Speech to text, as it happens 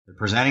The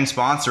presenting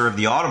sponsor of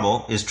The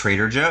Audible is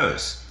Trader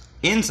Joe's.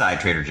 Inside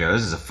Trader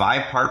Joe's is a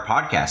 5-part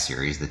podcast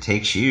series that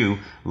takes you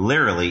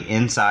literally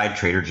inside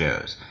Trader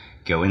Joe's.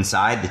 Go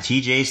inside the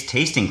TJ's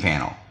tasting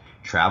panel,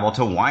 travel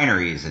to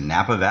wineries in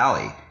Napa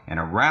Valley, and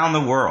around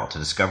the world to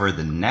discover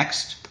the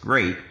next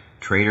great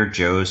Trader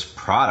Joe's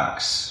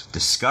products.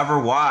 Discover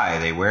why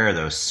they wear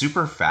those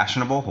super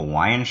fashionable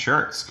Hawaiian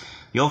shirts.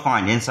 You'll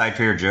find Inside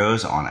Trader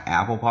Joe's on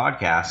Apple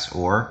Podcasts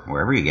or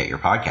wherever you get your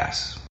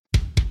podcasts.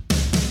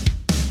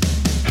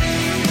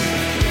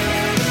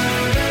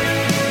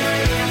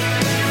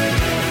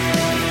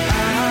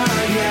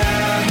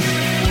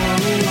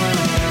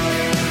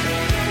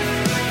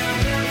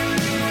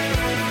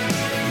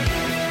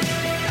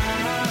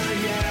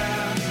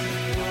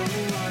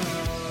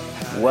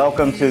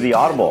 Welcome to The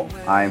Audible.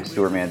 I'm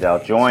Stuart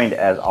Mandel, joined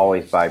as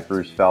always by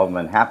Bruce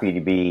Feldman. Happy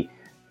to be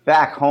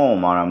back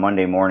home on a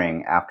Monday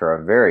morning after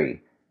a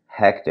very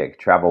hectic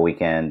travel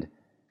weekend.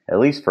 At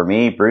least for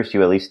me, Bruce,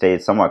 you at least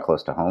stayed somewhat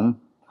close to home.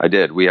 I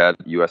did. We had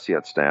USC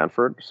at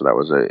Stanford, so that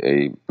was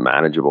a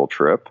manageable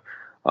trip.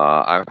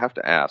 I have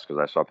to ask,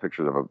 because I saw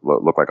pictures of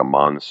what looked like a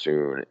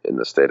monsoon in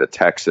the state of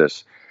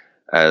Texas.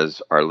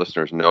 As our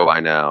listeners know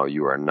by now,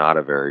 you are not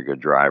a very good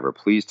driver.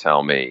 Please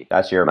tell me.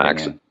 That's your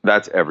Max, opinion.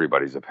 That's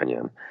everybody's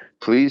opinion.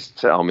 Please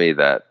tell me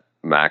that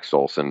Max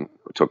Olson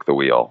took the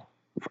wheel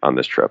on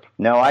this trip.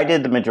 No, I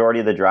did the majority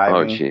of the driving.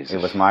 Oh, Jesus.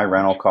 It was my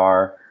rental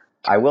car.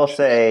 I will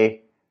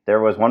say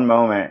there was one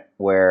moment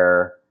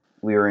where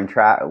we were in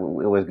it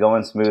was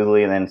going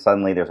smoothly, and then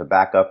suddenly there's a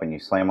backup and you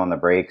slam on the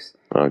brakes.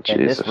 Oh, Jesus.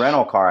 And this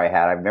rental car I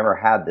had, I've never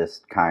had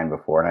this kind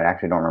before, and I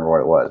actually don't remember what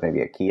it was.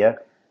 Maybe a Kia.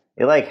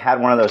 It had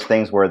one of those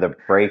things where the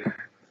brake,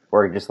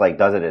 where it just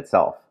does it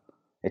itself.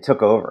 It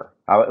took over.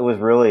 It was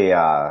really, it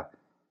was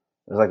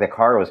like the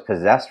car was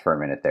possessed for a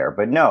minute there.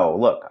 But no,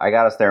 look, I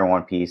got us there in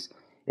one piece.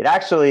 It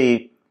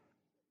actually,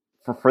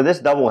 for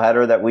this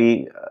doubleheader that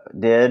we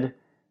did,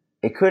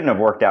 it couldn't have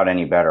worked out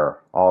any better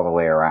all the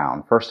way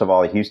around. First of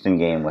all, the Houston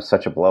game was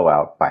such a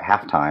blowout by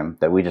halftime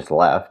that we just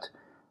left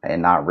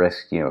and not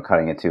risked,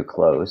 cutting it too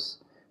close.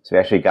 So we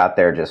actually got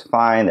there just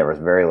fine. There was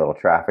very little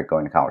traffic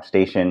going to College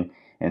Station.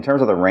 In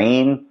terms of the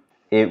rain,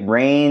 it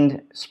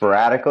rained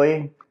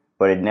sporadically,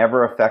 but it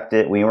never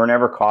affected. We were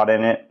never caught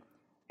in it,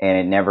 and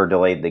it never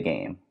delayed the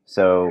game.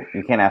 So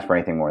you can't ask for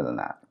anything more than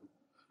that.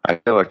 I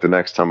feel like the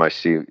next time I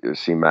see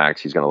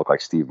Max, he's going to look like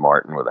Steve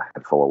Martin with a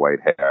head full of white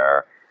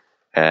hair,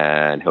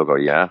 and he'll go,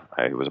 "Yeah,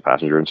 I was a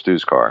passenger in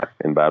Stu's car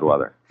in bad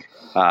weather."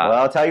 Well,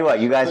 I'll tell you what,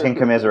 you guys can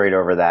commiserate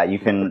over that. You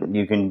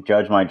can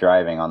judge my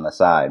driving on the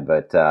side,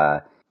 but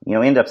we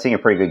ended up seeing a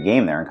pretty good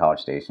game there in College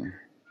Station.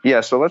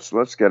 Yeah, so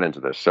let's get into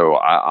this. So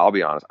I'll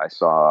be honest, I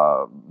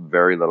saw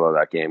very little of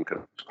that game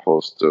because it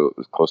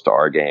was close to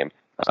our game,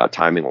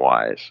 timing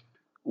wise.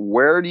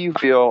 Where do you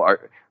feel?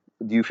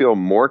 Do you feel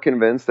more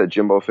convinced that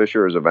Jimbo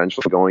Fisher is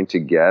eventually going to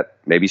get,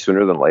 maybe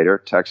sooner than later,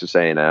 Texas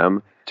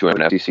A&M to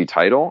an SEC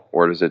title,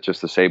 or is it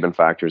just the Saban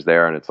factors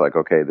there, and it's like,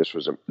 okay, this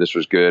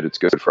was good. It's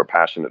good for a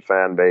passionate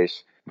fan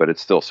base, but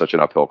it's still such an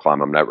uphill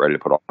climb. I'm not ready to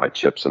put all my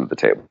chips into the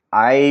table.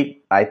 I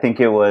think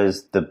it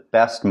was the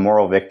best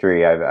moral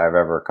victory I've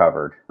ever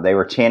covered. They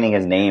were chanting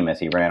his name as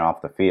he ran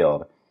off the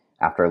field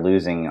after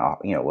losing,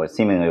 what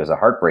seemingly was a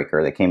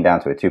heartbreaker that came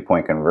down to a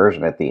 2-point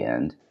conversion at the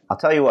end. I'll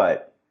tell you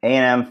what,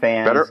 A&M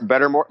fans...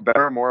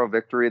 Better moral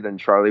victory than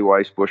Charlie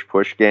Weiss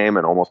Bush game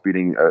and almost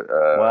beating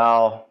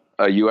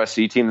a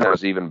USC team that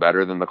was even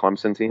better than the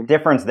Clemson team.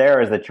 Difference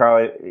there is that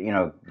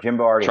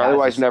Jimbo already Charlie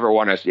Weiss never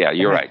won us. Yeah,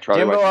 you're right.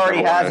 Jimbo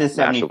already has his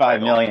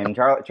 $75 million.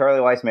 Charlie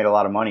Weiss made a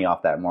lot of money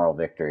off that moral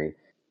victory.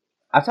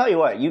 I'll tell you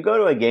what, you go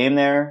to a game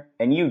there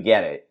and you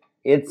get it.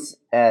 It's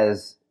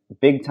as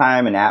big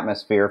time an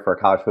atmosphere for a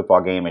college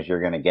football game as you're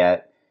going to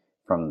get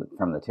from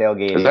the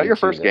tailgate. Is that your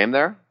first game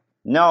there?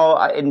 No,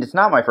 it's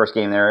not my first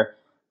game there,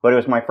 but it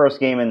was my first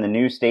game in the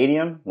new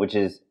stadium, which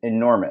is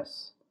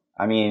enormous.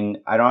 I mean,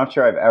 I'm not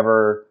sure I've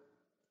ever...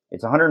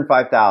 It's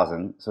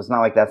 105,000, so it's not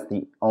like that's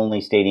the only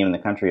stadium in the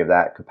country of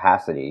that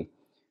capacity,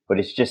 but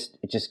it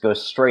just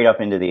goes straight up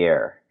into the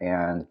air,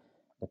 and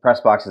the press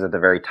box is at the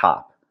very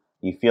top.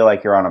 You feel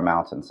like you're on a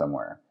mountain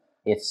somewhere.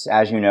 It's,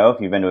 as you know,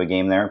 if you've been to a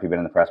game there, if you've been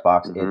in the press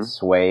box, It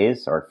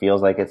sways, or it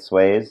feels like it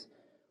sways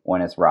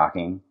when it's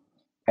rocking,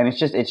 and it's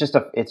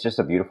just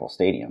a beautiful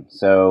stadium.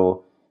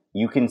 So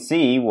you can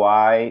see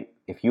why,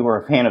 if you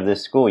were a fan of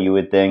this school, you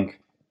would think,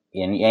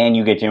 and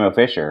you get Jimbo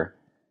Fisher,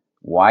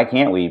 why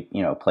can't we,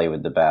 play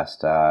with the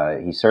best?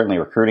 He's certainly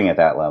recruiting at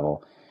that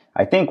level.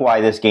 I think why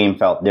this game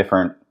felt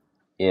different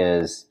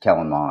is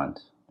Kellen Mond.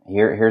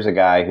 Here's a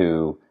guy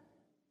who,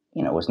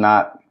 was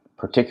not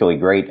particularly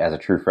great as a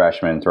true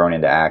freshman, thrown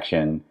into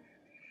action,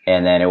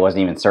 and then it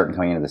wasn't even certain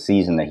coming into the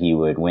season that he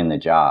would win the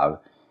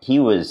job. He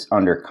was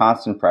under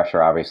constant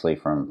pressure, obviously,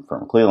 from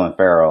Cleveland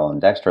Farrell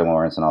and Dexter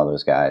Lawrence and all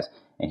those guys,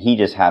 and he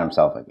just had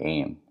himself a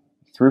game.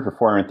 He threw for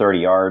 430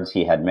 yards.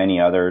 He had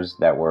many others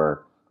that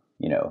were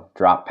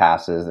drop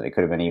passes that it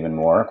could have been even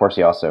more. Of course,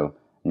 he also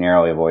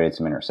narrowly avoided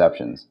some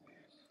interceptions.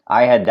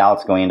 I had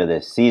doubts going into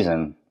this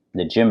season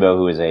that Jimbo,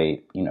 who is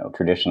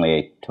traditionally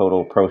a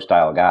total pro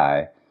style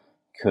guy,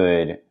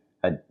 could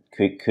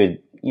could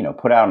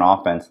put out an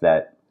offense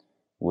that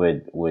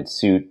would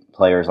suit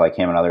players like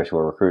him and others who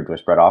were recruited to a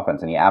spread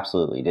offense, and he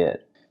absolutely did.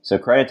 So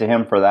credit to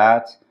him for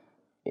that.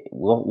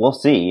 We'll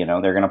see.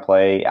 They're going to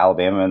play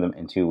Alabama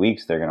in 2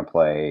 weeks. They're going to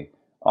play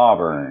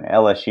Auburn,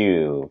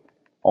 LSU,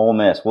 Ole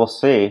Miss. We'll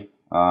see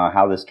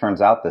how this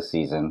turns out this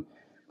season.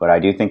 But I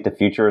do think the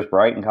future is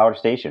bright in College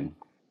Station.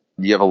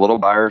 Do you have a little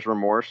buyer's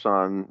remorse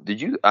on?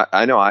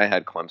 I know I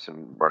had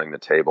Clemson running the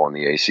table in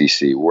the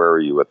ACC. Where are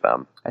you with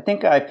them? I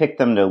think I picked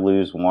them to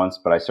lose once,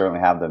 but I certainly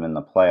have them in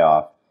the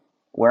playoff.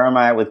 Where am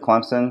I at with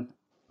Clemson?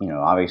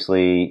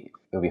 Obviously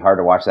it would be hard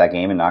to watch that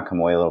game and not come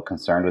away a little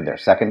concerned with their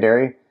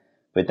secondary.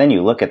 But then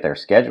you look at their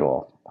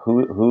schedule.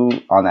 Who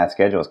on that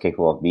schedule is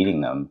capable of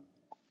beating them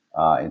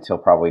until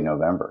probably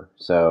November?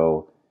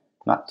 So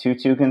not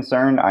too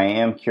concerned. I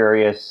am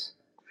curious.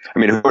 I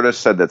mean, who would have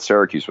said that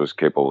Syracuse was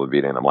capable of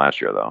beating them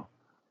last year, though?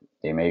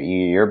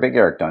 You're a big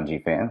Eric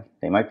Dungey fan.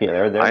 They might be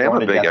there. They're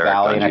going to Death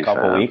Valley in a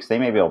couple weeks. They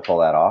may be able to pull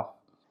that off.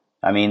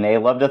 I mean, they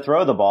love to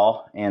throw the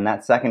ball, and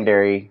that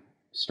secondary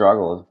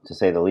struggled, to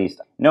say the least.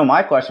 No,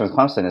 my question with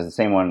Clemson is the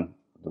same one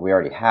that we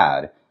already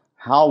had.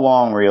 How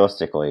long,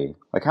 realistically,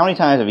 how many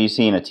times have you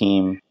seen a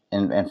team,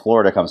 and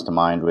Florida comes to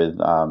mind with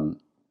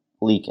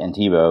Leak and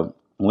Tebow,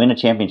 win a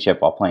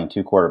championship while playing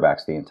two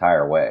quarterbacks the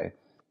entire way?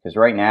 Because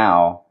right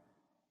now,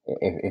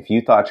 if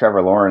you thought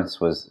Trevor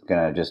Lawrence was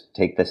going to just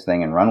take this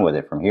thing and run with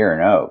it from here,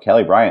 no.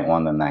 Kelly Bryant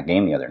won them that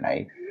game the other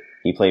night.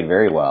 He played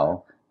very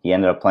well. He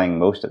ended up playing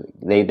most of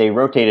it. They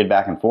rotated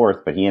back and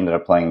forth, but he ended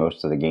up playing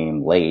most of the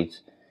game late.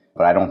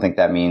 But I don't think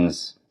that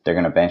means they're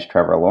going to bench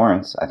Trevor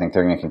Lawrence. I think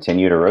they're going to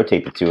continue to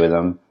rotate the two of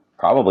them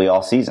probably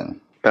all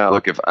season.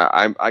 Look, if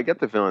I get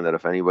the feeling that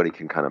if anybody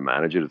can kind of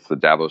manage it, it's the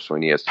Dabo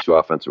Swinney. He has two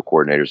offensive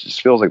coordinators. It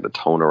just feels like the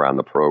tone around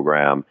the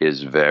program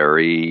is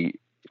very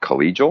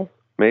collegial.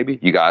 Maybe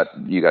you got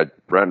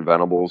Brent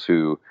Venables,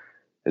 who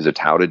is a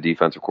touted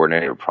defensive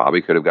coordinator,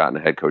 probably could have gotten a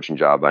head coaching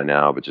job by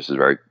now, but just is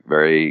very,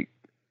 very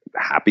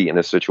happy in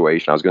his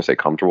situation. I was going to say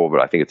comfortable,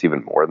 but I think it's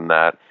even more than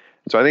that.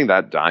 And so I think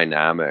that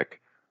dynamic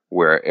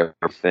where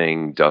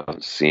everything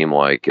doesn't seem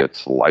like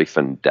it's life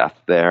and death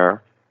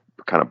there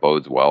kind of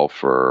bodes well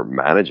for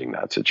managing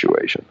that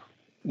situation.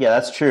 Yeah,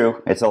 that's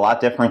true. It's a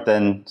lot different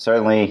than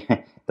certainly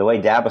the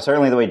way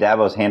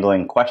Dabo's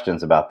handling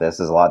questions about this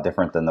is a lot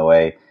different than the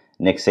way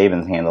Nick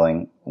Saban's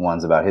handling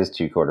ones about his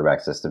two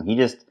quarterback system. He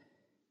just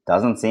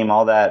doesn't seem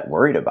all that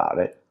worried about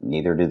it.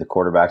 Neither do the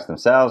quarterbacks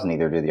themselves,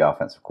 neither do the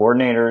offensive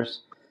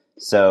coordinators.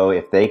 So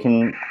if they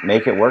can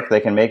make it work,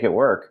 they can make it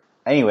work.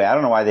 Anyway, I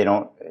don't know why they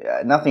don't.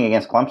 Nothing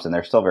against Clemson.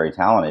 They're still very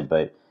talented,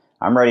 but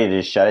I'm ready to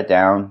just shut it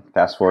down.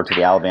 Fast forward to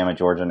the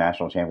Alabama-Georgia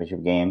national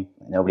championship game.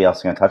 Nobody else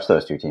is going to touch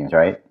those two teams,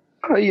 right?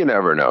 You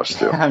never know,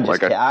 Stu. I'm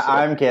kidding. Yeah.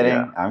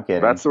 I'm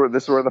kidding.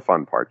 This is where the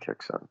fun part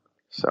kicks in.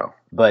 So,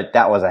 but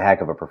that was a heck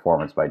of a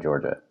performance by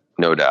Georgia.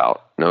 No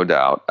doubt.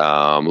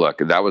 Look,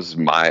 that was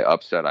my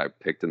upset I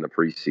picked in the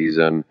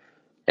preseason,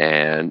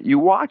 and you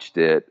watched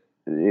it,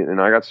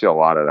 and I got to see a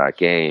lot of that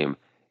game.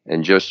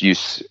 And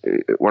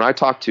when I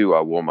talked to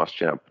Will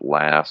Muschamp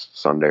last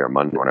Sunday or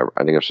Monday, whenever,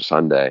 I think it was a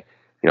Sunday,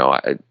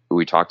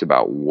 we talked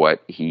about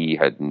what he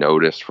had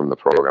noticed from the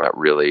program that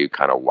really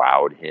kind of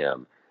wowed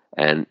him.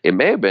 And it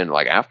may have been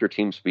like after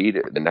team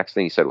speed, the next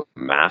thing he said was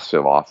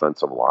massive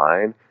offensive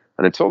line.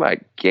 And until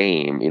that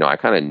game, I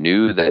kind of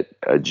knew that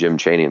Jim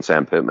Chaney and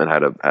Sam Pittman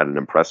had an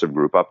impressive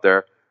group up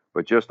there.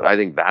 But I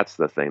think that's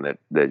the thing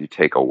that you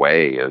take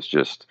away is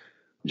just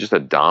a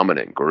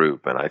dominant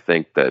group. And I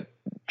think that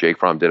Jake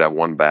Fromm did have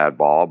one bad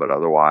ball, but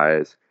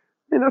otherwise,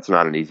 that's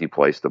not an easy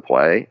place to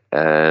play.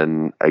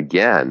 And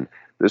again,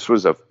 this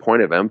was a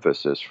point of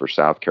emphasis for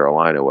South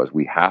Carolina was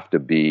we have to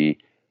be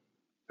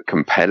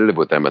competitive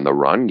with them in the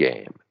run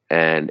game.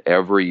 And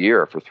every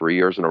year for 3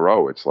 years in a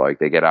row, it's like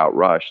they get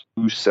outrushed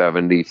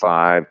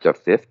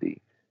 275-50.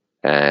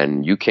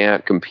 And you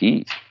can't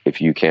compete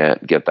if you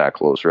can't get that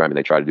closer. I mean,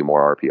 they try to do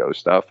more RPO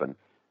stuff. And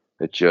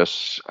I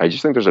just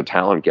think there's a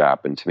talent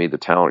gap. And to me, the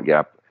talent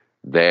gap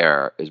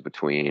there is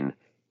between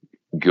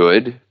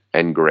good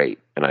and great.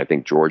 And I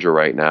think Georgia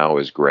right now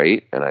is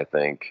great. And I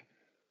think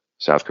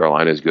South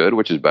Carolina is good,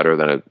 which is better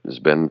than it has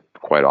been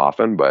quite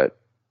often. But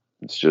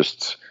it's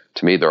just,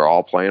 to me, they're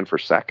all playing for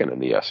second in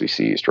the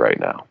SEC East right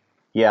now.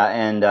 Yeah,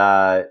 and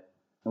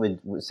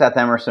Seth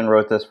Emerson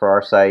wrote this for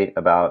our site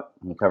about,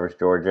 he covers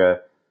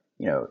Georgia.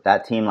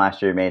 That team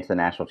last year made it to the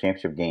national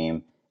championship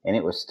game, and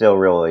it was still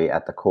really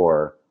at the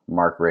core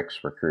Mark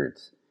Richt's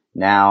recruits.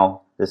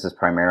 Now, this is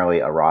primarily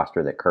a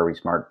roster that Kirby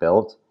Smart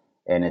built,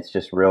 and it's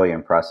just really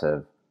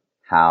impressive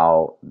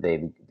how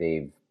they've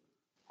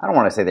I don't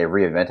want to say they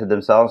reinvented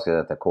themselves,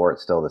 because at the core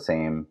it's still the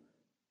same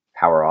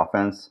power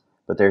offense,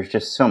 but there's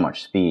just so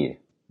much speed.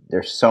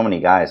 There's so many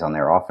guys on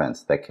their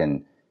offense that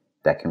can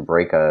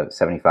break a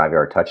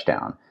 75-yard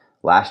touchdown.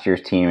 Last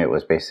year's team, it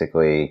was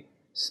basically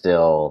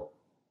still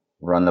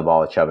run the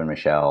ball with Chubb and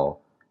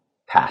Michelle,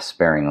 pass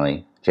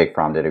sparingly. Jake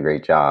Fromm did a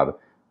great job.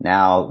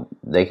 Now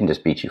they can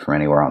just beat you from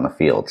anywhere on the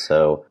field.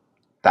 So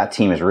that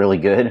team is really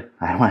good.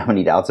 I don't have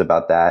any doubts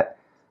about that.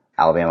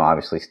 Alabama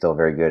obviously still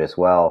very good as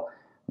well.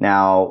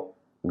 Now,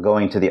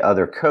 going to the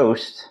other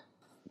coast,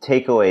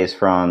 takeaways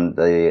from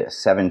the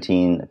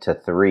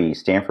 17-3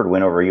 Stanford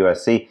win over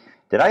USC.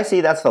 Did I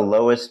see that's the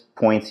lowest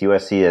points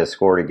USC has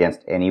scored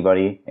against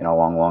anybody in a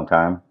long, long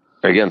time?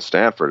 Against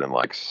Stanford in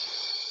like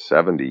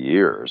 70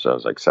 years. I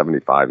was like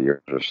 75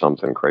 years or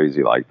something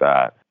crazy like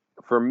that.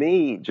 For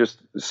me,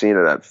 just seeing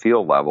it at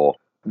field level,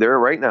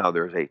 right now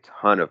there's a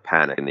ton of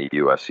panic in the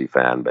USC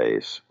fan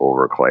base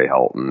over Clay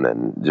Helton,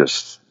 and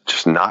just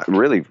not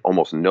really,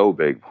 almost no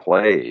big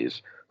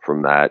plays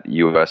from that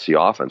USC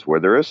offense where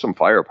there is some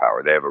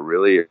firepower. They have a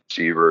really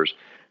receivers,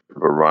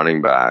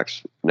 running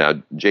backs. Now,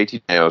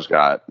 JT Daniels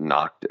got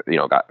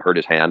hurt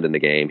his hand in the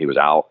game. He was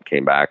out,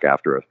 came back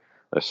after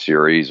a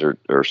series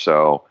or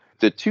so.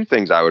 The two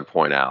things I would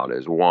point out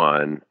is,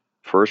 one,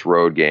 first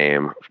road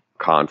game,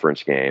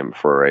 conference game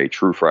for a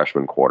true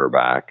freshman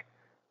quarterback.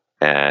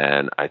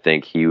 And I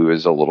think he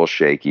was a little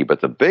shaky.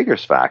 But the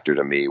biggest factor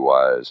to me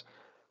was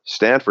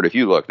Stanford. If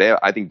you look,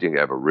 I think they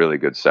have a really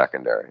good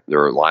secondary.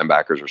 Their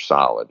linebackers are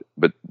solid.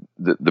 But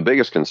the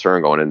biggest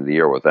concern going into the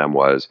year with them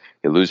was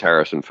you lose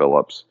Harrison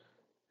Phillips,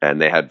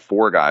 and they had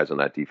four guys on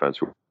that defense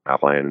who were not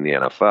playing in the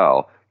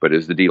NFL, but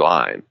is the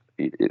D-line.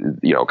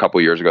 A couple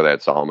of years ago, they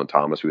had Solomon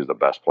Thomas, who was the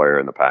best player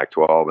in the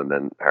Pac-12, and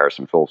then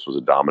Harrison Phillips was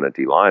a dominant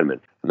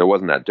D-lineman, and there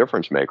wasn't that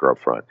difference maker up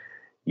front.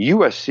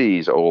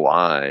 USC's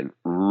O-line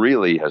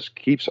really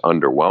keeps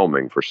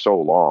underwhelming for so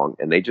long,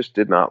 and they just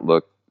did not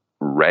look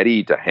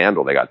ready to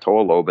handle. They got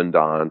Toa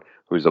Lobendon,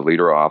 who's the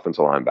leader of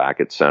offensive line, back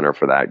at center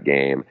for that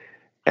game,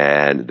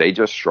 and they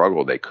just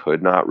struggled. They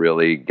could not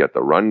really get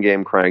the run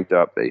game cranked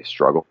up. They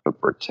struggled to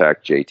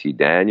protect JT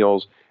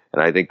Daniels,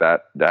 and I think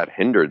that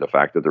hindered the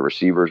fact that the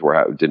receivers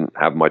didn't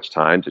have much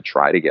time to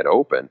try to get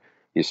open.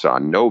 You saw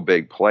no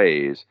big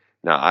plays.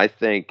 Now, I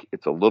think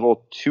it's a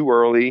little too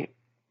early,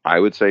 I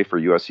would say, for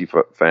USC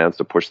fans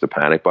to push the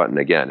panic button.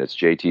 Again, it's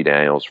JT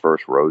Daniels'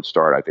 first road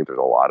start. I think there's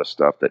a lot of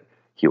stuff that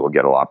he will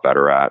get a lot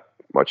better at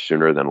much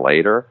sooner than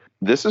later.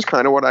 This is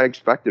kind of what I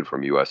expected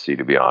from USC,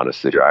 to be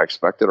honest with you. I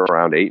expected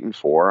around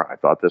 8-4. I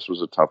thought this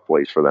was a tough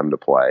place for them to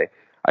play.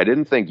 I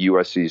didn't think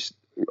USC's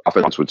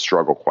offense would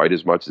struggle quite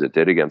as much as it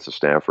did against the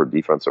Stanford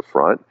defensive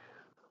front,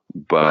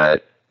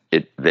 but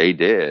they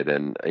did,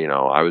 and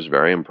I was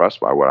very impressed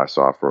by what I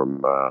saw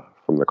from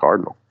the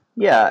Cardinal.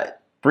 Yeah,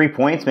 3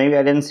 points maybe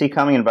I didn't see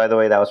coming, and by the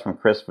way, that was from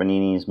Chris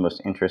Vanini's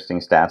most interesting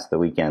stats of the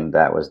weekend.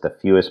 That was the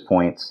fewest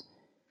points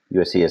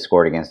USC has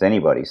scored against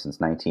anybody since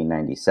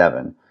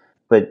 1997.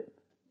 But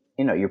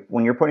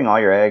when you're putting all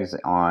your eggs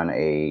on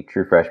a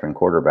true freshman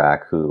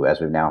quarterback who, as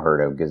we've now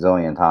heard a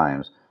gazillion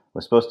times,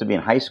 was supposed to be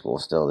in high school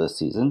still this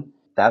season,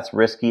 that's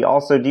risky.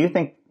 Also, do you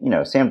think,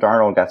 Sam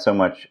Darnold got so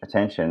much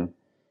attention?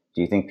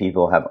 Do you think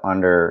people have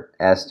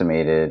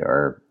underestimated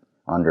or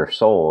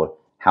undersold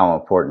how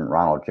important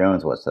Ronald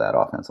Jones was to that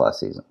offense last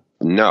season?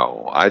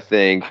 No, I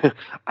think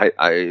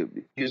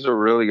he's a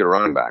really good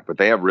running back, but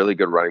they have really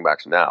good running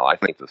backs now. I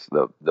think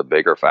the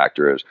bigger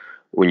factor is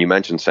when you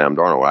mentioned Sam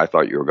Darnold, what I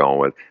thought you were going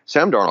with,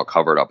 Sam Darnold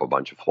covered up a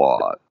bunch of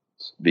flaws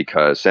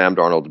because Sam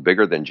Darnold's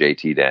bigger than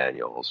JT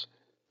Daniels,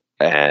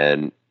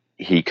 and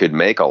he could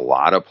make a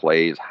lot of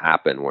plays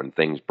happen when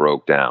things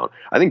broke down.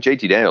 I think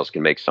JT Daniels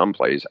can make some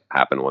plays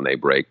happen when they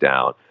break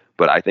down,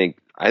 but I think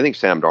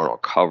Sam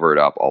Darnold covered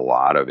up a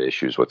lot of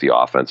issues with the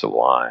offensive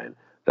line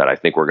that I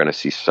think we're going to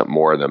see some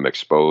more of them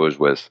exposed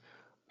with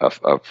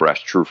a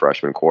true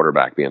freshman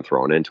quarterback being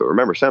thrown into it.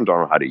 Remember, Sam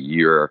Darnold had a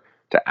year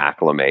to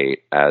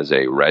acclimate as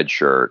a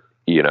redshirt,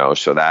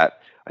 so that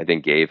I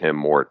think gave him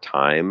more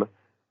time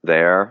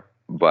there.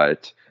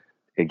 But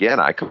again,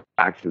 I come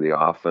back to the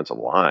offensive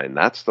line.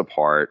 That's the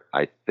part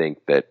I think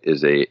that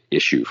is a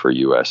issue for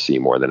USC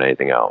more than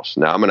anything else.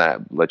 Now I'm going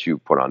to let you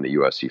put on the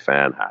USC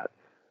fan hat.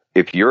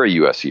 If you're a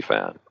USC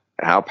fan,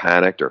 how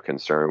panicked or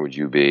concerned would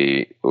you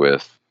be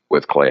with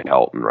Clay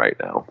Helton right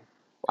now?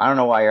 I don't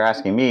know why you're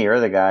asking me. You're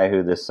the guy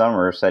who this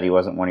summer said he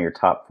wasn't one of your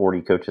top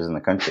 40 coaches in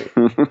the country.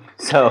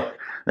 So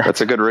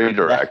that's a good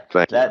redirect.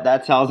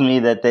 That tells me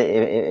that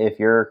if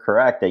you're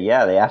correct,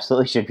 that they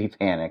absolutely should be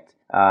panicked.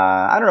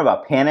 I don't know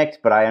about panicked,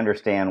 but I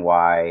understand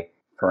why.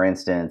 For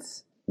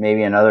instance,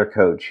 maybe another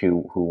coach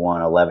who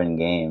won 11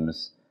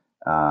 games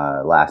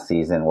last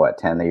season,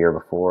 10 the year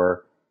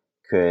before,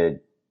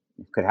 could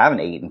have an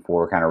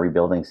 8-4 kind of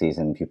rebuilding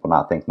season and people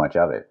not think much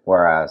of it.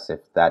 Whereas if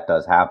that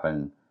does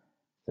happen,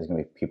 there's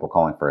going to be people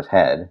calling for his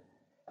head.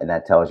 And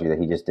that tells you that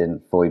he just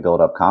didn't fully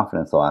build up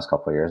confidence the last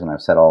couple of years. And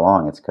I've said all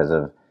along, it's because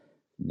of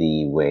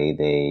the way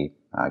they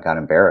got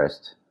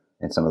embarrassed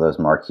in some of those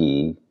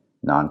marquee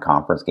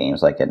non-conference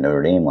games like at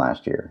Notre Dame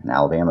last year and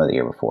Alabama the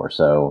year before.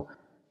 So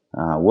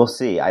we'll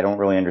see. I don't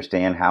really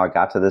understand how it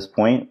got to this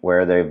point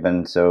where they've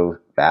been so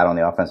bad on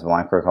the offensive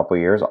line for a couple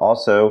of years.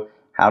 Also,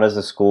 how does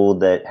a school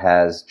that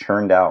has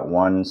churned out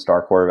one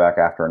star quarterback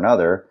after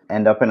another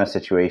end up in a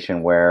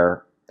situation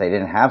where they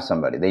didn't have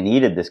somebody? They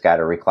needed this guy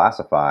to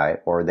reclassify,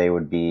 or they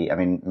would be,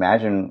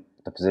 imagine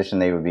the position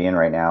they would be in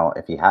right now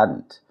if he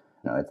hadn't.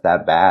 It's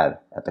that bad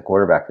at the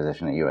quarterback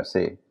position at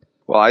USC.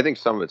 Well, I think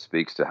some of it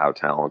speaks to how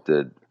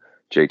talented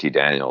JT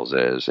Daniels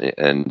is,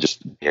 and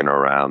just being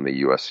around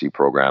the USC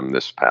program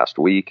this past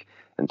week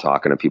and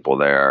talking to people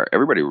there,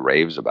 everybody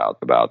raves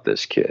about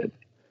this kid.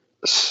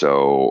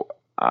 So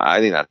I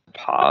think that's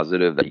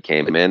positive that he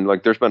came in.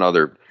 Like, there's been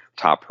other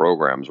top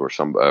programs where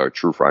some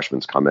true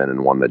freshmen come in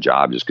and won the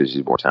job just because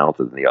he's more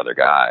talented than the other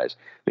guys.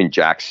 I mean,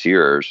 Jack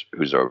Sears,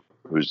 who's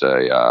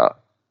the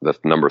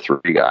number 3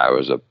 guy,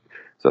 was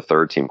the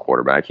third team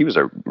quarterback. He was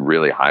a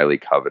really highly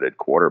coveted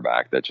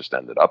quarterback that just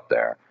ended up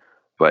there.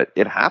 But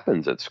it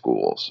happens at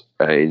schools.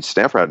 I mean,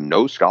 Stanford had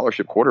no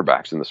scholarship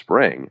quarterbacks in the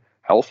spring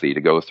healthy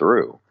to go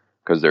through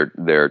because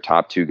their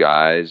top 2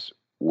 guys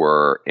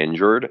were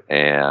injured,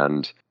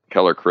 and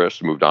Keller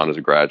Chris moved on as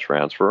a grad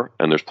transfer.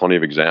 And there's plenty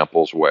of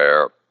examples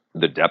where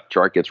the depth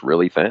chart gets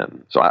really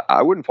thin. So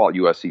I wouldn't fault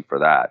USC for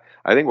that.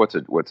 I think what's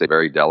a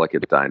very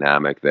delicate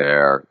dynamic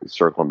there,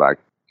 circling back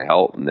to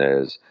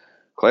Helton, is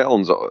Clay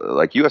Helton's,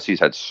 like, USC's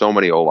had so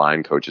many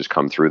O-line coaches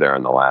come through there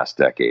in the last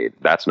decade.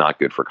 That's not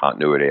good for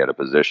continuity at a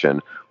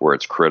position where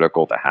it's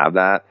critical to have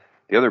that.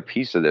 The other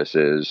piece of this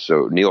is,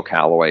 so Neil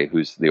Callaway,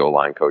 who's the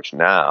O-line coach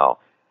now,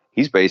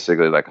 he's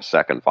basically like a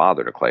second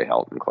father to Clay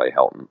Helton,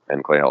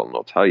 and Clay Helton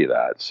will tell you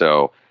that.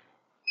 So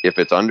if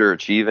it's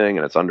underachieving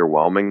and it's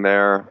underwhelming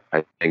there,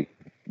 I think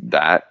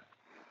that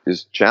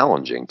is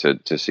challenging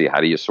to see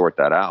how do you sort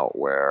that out.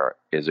 Where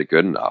is it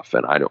good enough?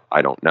 And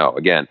I don't know.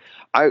 Again,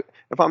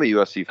 if I'm a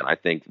USC fan, I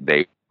think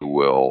they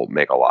will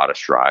make a lot of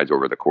strides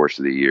over the course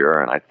of the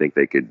year, and I think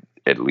they could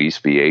at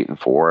least be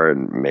 8-4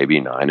 and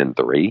maybe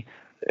 9-3,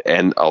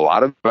 and a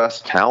lot of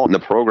best talent in the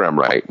program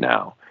right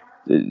now.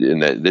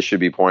 And this should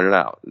be pointed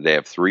out. They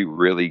have 3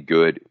 really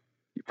good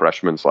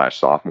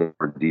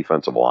freshman/sophomore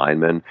defensive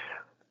linemen.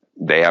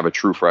 They have a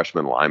true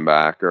freshman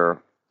linebacker,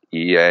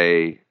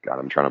 EA. God,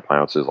 I'm trying to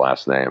pronounce his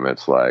last name.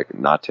 It's like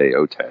Nate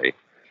Ote.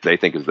 They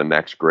think is the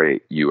next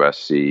great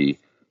USC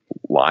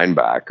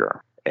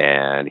linebacker,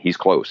 and he's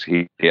close.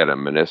 He had a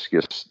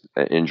meniscus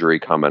injury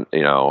coming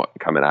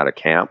out of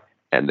camp,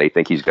 and they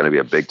think he's going to be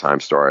a big time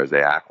star as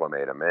they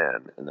acclimate him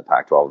in the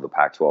Pac-12, the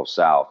Pac-12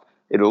 South.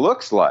 It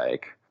looks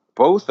like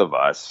both of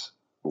us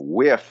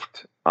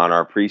whiffed on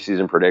our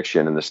preseason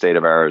prediction in the state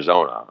of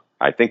Arizona.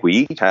 I think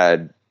we each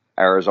had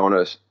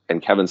Arizona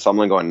and Kevin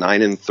Sumlin going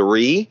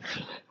 9-3,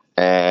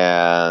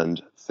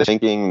 and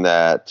thinking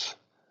that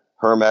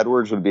Herm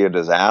Edwards would be a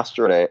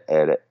disaster at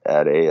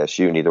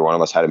ASU. Neither one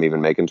of us had him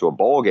even make into a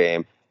bowl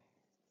game.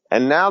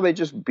 And now they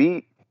just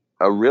beat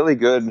a really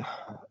good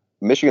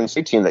Michigan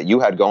State team that you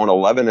had going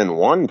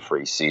 11-1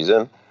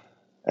 preseason.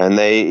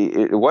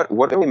 And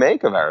what do we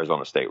make of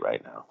Arizona State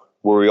right now?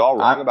 Were we all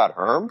wrong about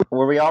Herm?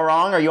 Were we all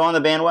wrong? Are you on the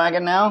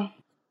bandwagon now?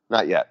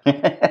 Not yet.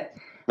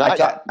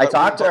 I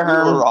talked to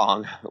Herm. We were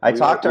wrong. I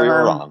talked to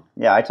Herm.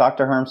 Yeah, I talked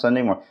to Herm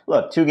Sunday morning.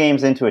 Look, 2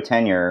 games into a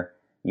tenure,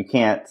 you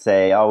can't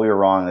say, "Oh, we were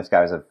wrong. This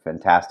guy was a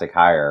fantastic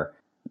hire."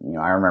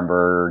 I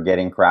remember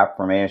getting crap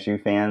from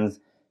ASU fans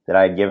that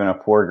I had given a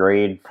poor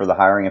grade for the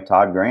hiring of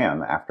Todd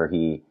Graham after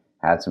he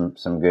had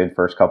some good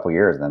first couple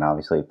years. Then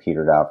obviously it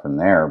petered out from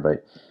there.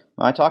 But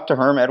I talked to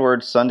Herm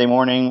Edwards Sunday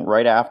morning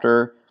right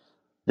after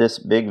this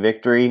big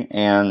victory,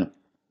 and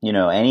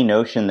any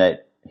notion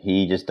that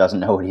he just doesn't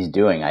know what he's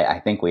doing, I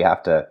think we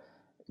have to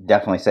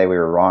definitely say we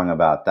were wrong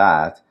about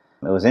that.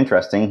 It was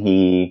interesting.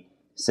 He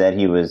said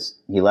he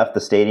left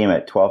the stadium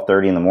at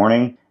 12:30 in the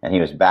morning, and he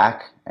was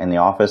back in the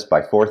office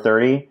by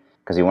 4:30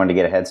 because he wanted to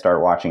get a head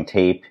start watching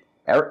tape.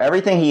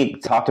 Everything he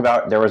talked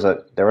about, there was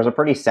a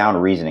pretty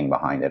sound reasoning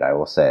behind it, I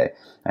will say.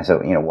 I said,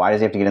 why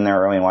does he have to get in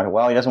there early and watch it?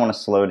 Well, he doesn't want to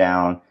slow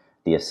down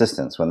the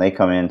assistants when they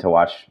come in to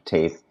watch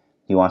tape.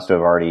 He wants to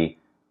have already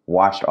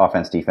watched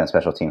offense, defense,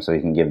 special teams so he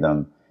can give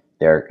them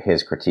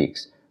his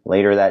critiques.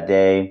 Later that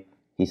day,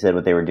 he said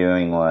what they were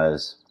doing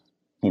was,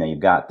 you've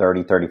got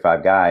 30,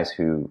 35 guys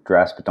who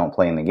dress but don't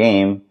play in the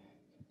game,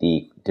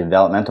 the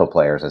developmental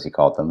players, as he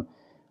called them.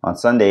 On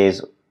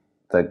Sundays,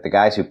 the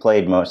guys who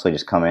played mostly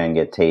just come in,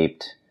 get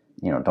taped,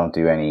 don't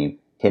do any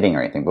hitting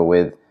or anything. But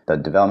with the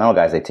developmental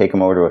guys, they take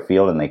them over to a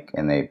field and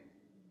they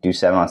do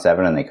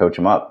 7-on-7 and they coach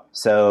them up.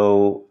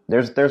 So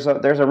there's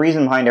a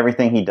reason behind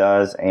everything he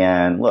does.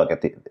 And look,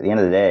 at the end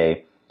of the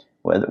day,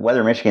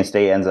 whether Michigan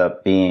State ends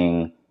up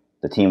being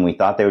the team we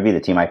thought they would be,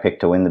 the team I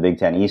picked to win the Big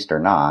Ten East or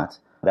not,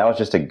 that was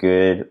just a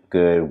good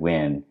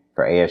win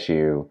for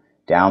ASU.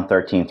 Down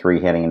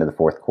 13-3 heading into the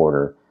fourth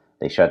quarter.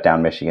 They shut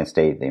down Michigan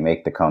State. They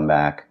make the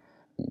comeback.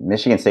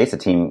 Michigan State's a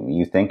team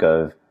you think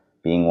of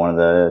being one of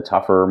the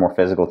tougher, more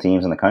physical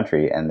teams in the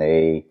country, and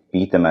they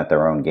beat them at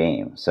their own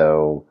game.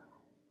 So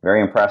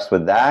very impressed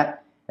with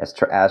that. As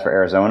for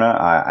Arizona,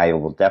 I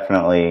will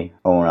definitely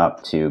own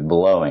up to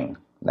blowing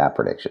that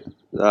prediction.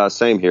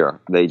 Same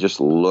here. They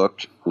just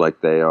looked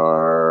like they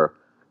are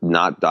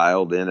not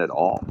dialed in at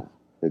all.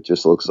 It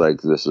just looks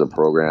like this is a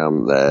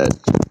program that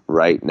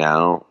right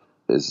now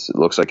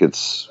looks like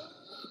it's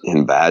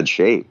in bad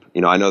shape.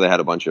 I know they had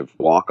a bunch of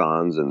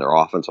walk-ons and their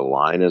offensive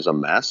line is a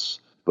mess,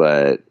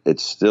 but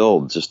it's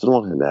still just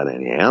don't have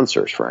any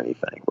answers for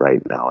anything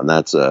right now. And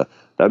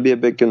that'd be a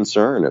big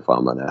concern if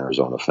I'm an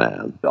Arizona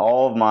fan.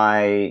 All of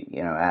my,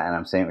 and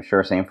I'm same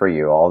for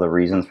you, all the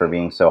reasons for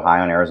being so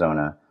high on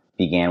Arizona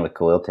began with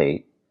Khalil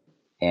Tate,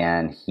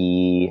 and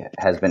he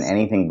has been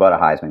anything but a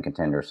Heisman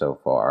contender so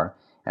far.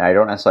 And I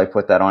don't necessarily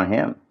put that on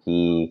him.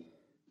 The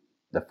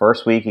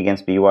first week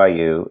against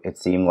BYU, it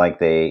seemed like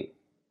they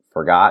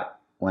forgot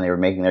when they were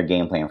making their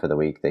game plan for the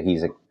week that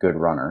he's a good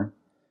runner.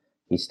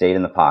 He stayed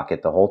in the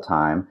pocket the whole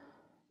time.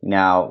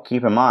 Now,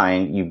 keep in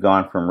mind, you've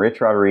gone from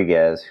Rich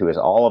Rodriguez, who is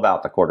all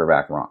about the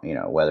quarterback run,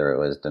 whether it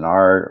was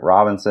Denard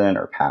Robinson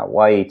or Pat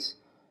White.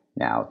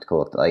 Now,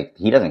 like,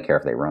 he doesn't care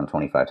if they run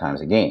 25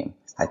 times a game.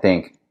 I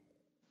think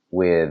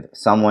with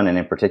someone, and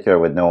in particular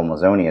with Noah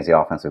Mazzoni as the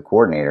offensive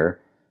coordinator,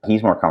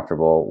 he's more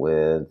comfortable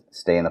with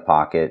stay in the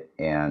pocket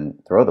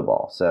and throw the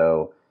ball.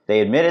 So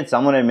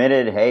someone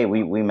admitted, hey,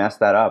 we messed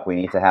that up. We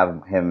need to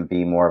have him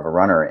be more of a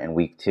runner in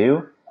week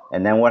 2.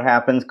 And then what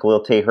happens?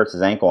 Khalil Tate hurts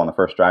his ankle on the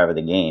first drive of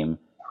the game,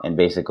 and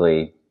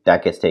basically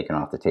that gets taken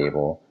off the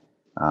table.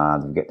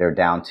 They're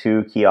down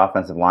 2 key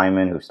offensive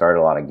linemen who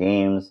started a lot of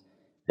games.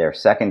 Their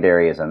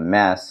secondary is a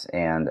mess,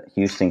 and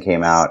Houston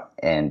came out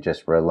and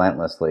just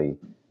relentlessly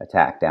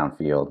attacked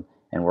downfield.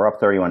 And we're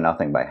up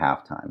 31-0 by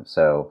halftime.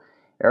 So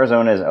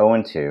Arizona is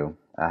 0-2.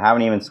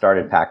 Haven't even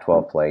started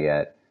Pac-12 play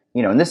yet.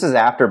 And this is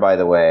after, by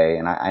the way,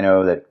 and I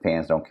know that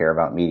fans don't care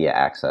about media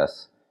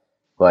access,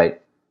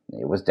 but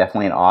it was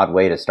definitely an odd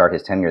way to start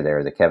his tenure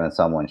there that Kevin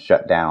Sumlin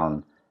shut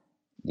down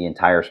the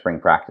entire spring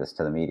practice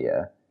to the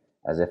media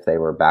as if they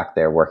were back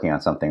there working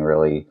on something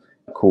really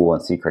cool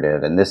and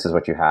secretive. And this is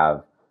what you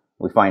have.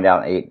 We find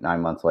out 8-9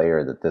 months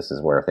later that this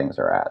is where things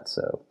are at.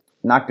 So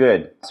not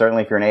good.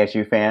 Certainly if you're an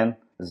ASU fan,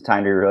 this is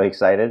time to be really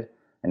excited.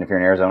 And if you're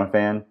an Arizona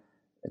fan,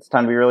 it's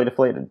time to be really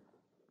deflated.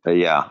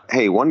 Yeah.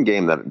 Hey, one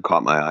game that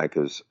caught my eye,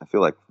 because I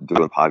feel like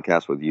doing a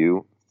podcast with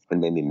you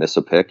and made me miss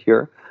a pick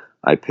here.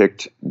 I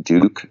picked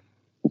Duke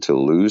to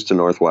lose to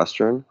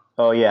Northwestern.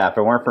 Oh, yeah. If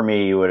it weren't for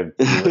me, you would have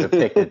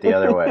picked it the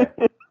other way.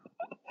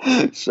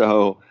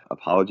 So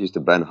apologies to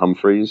Ben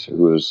Humphreys,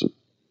 who was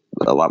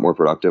a lot more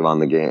productive on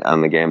the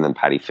game than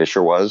Patty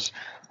Fisher was.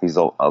 He's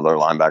the other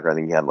linebacker. I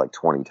think he had like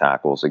 20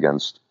 tackles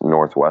against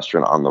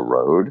Northwestern on the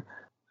road.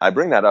 I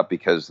bring that up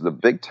because the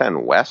Big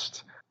Ten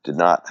West did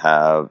not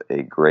have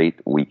a great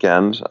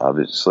weekend,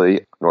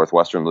 obviously.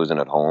 Northwestern losing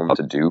at home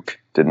to Duke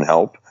didn't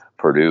help.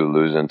 Purdue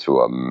losing to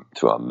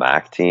a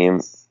MAC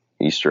team.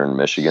 Eastern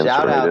Michigan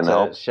certainly didn't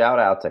help. Shout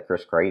out to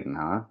Chris Creighton,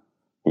 huh?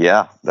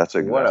 Yeah, that's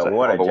a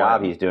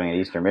job he's doing at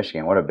Eastern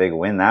Michigan. What a big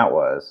win that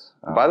was.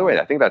 By the way,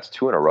 I think that's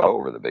 2 in a row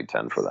over the Big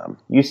Ten for them.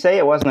 You say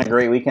it wasn't a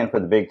great weekend for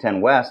the Big Ten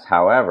West.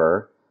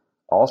 However,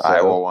 also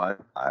Iowa won.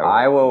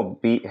 Iowa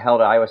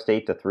held Iowa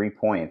State to 3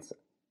 points.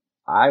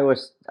 Iowa,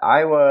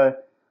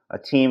 a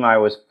team I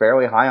was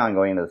fairly high on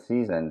going into the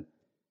season.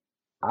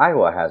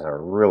 Iowa has a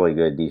really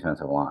good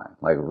defensive line,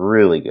 like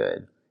really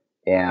good,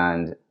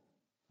 and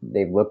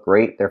they've looked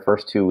great their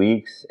first 2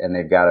 weeks, and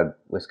they've got a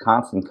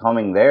Wisconsin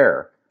coming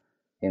there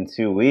in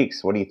 2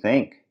 weeks. What do you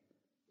think?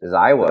 Does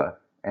Iowa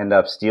end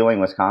up stealing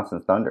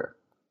Wisconsin's thunder?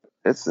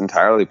 It's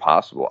entirely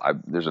possible.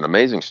 There's an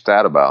amazing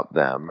stat about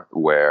them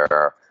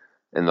where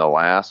in the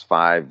last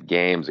 5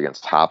 games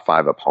against top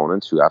 5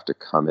 opponents who have to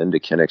come into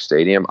Kinnick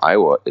Stadium,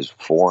 Iowa is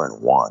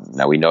 4-1.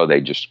 Now we know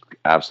they just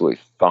absolutely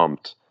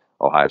thumped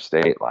Ohio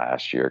State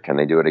last year. Can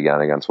they do it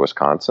again against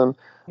Wisconsin?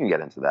 We can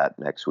get into that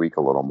next week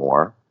a little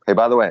more. Hey,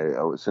 by the way,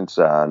 since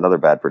another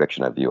bad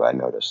prediction of you, I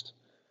noticed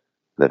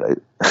that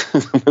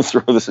I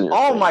throw this in your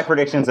All face. My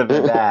predictions have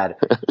been bad.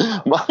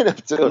 Mine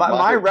have too.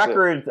 My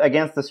record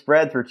against the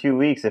spread through 2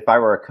 weeks, if I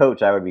were a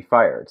coach, I would be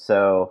fired.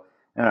 So,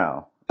 I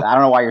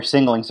don't know why you're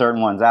singling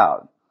certain ones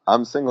out.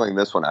 I'm singling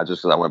this one out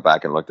just because I went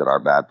back and looked at our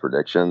bad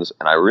predictions,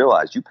 and I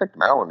realized you picked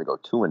Maryland to go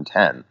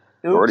 2-10.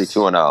 We're already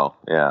 2-0.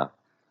 Yeah.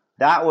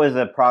 That was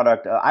a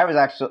product.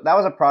 That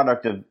was a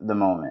product of the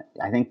moment.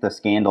 I think the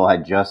scandal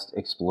had just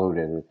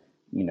exploded,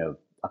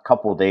 a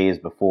couple days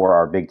before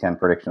our Big Ten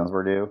predictions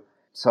were due.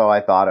 So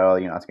I thought,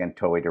 it's going to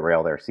totally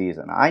derail their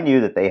season. I knew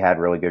that they had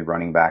really good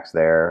running backs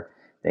there.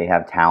 They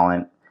have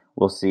talent.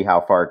 We'll see how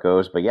far it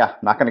goes. But yeah,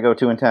 not going to go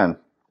 2-10.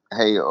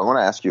 Hey, I want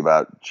to ask you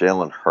about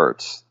Jalen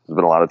Hurts. There's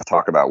been a lot of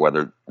talk about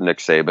whether Nick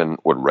Saban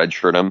would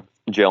redshirt him.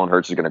 Jalen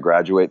Hurts is going to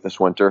graduate this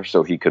winter,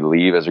 so he could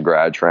leave as a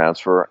grad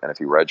transfer. And if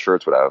he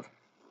redshirts, would have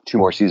 2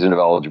 more seasons of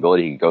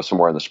eligibility. He could go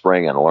somewhere in the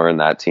spring and learn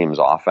that team's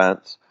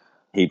offense.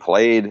 He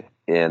played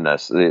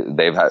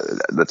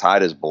the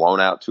Tide has blown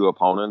out 2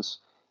 opponents.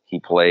 He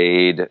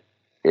played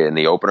in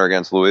the opener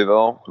against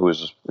Louisville, who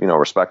was a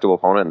respectable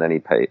opponent, and then he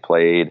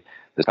played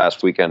this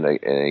past weekend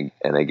in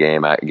a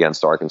game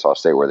against Arkansas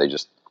State where they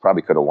just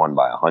probably could have won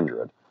by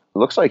 100. It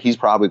looks like he's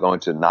probably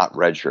going to not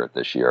redshirt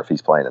this year if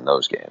he's playing in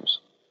those games.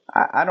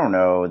 I don't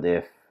know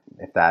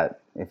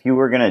if you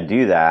were going to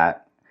do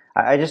that.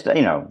 I just,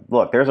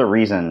 look, there's a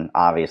reason,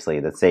 obviously,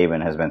 that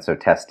Saban has been so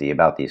testy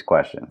about these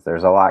questions.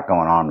 There's a lot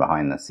going on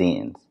behind the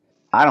scenes.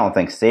 I don't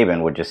think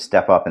Saban would just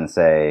step up and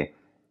say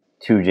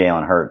to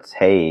Jalen Hurts,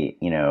 hey,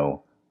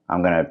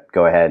 I'm going to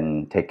go ahead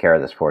and take care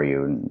of this for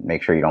you and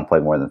make sure you don't play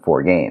more than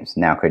 4 games.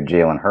 Now, could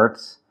Jalen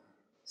Hurts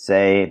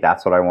say,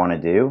 that's what I want to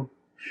do?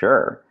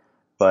 Sure.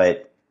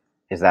 But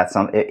is that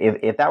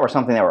if that were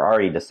something that were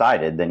already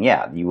decided, then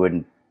yeah, you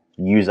wouldn't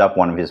use up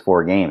one of his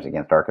 4 games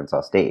against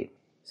Arkansas State.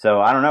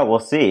 So I don't know. We'll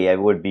see.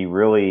 It would be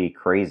really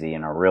crazy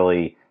and a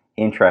really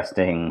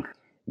interesting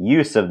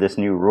use of this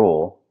new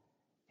rule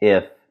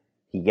if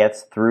he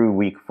gets through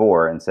week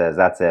 4 and says,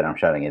 that's it, I'm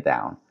shutting it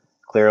down.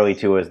 Clearly,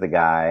 Tua is the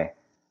guy.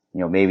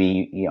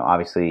 Maybe,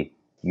 obviously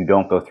you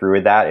don't go through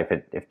with that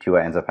if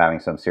Tua ends up having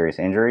some serious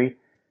injury.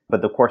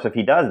 But of course, if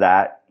he does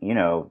that,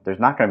 there's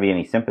not going to be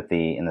any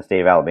sympathy in the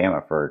state of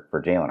Alabama for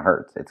Jalen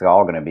Hurts. It's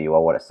all going to be,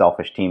 well, what a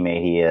selfish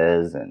teammate he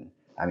is. And,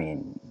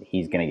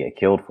 he's going to get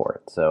killed for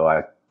it. So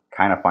I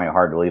kind of find it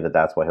hard to believe that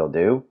that's what he'll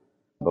do.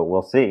 But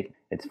we'll see.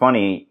 It's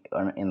funny,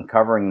 in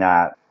covering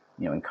that,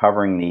 in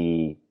covering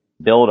the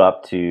build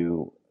up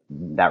to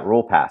that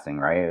rule passing,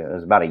 right? It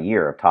was about a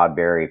year of Todd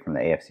Berry from the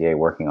AFCA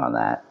working on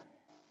that.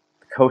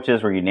 The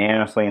coaches were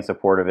unanimously in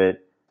support of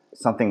it.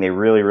 Something they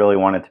really, really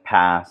wanted to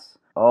pass.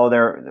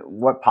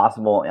 What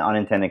possible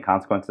unintended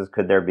consequences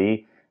could there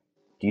be?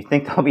 Do you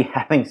think they'll be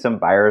having some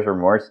buyer's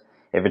remorse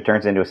if it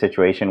turns into a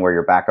situation where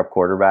your backup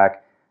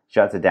quarterback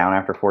shuts it down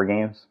after 4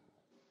 games?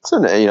 It's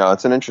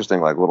an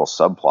interesting little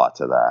subplot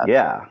to that.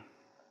 Yeah.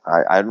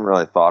 I hadn't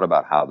really thought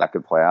about how that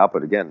could play out,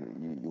 but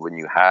again, when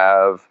you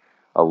have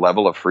a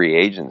level of free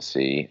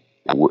agency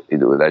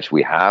that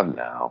we have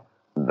now,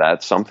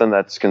 that's something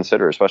that's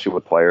considered, especially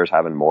with players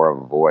having more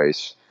of a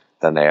voice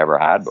than they ever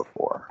had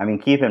before.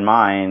 Keep in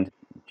mind,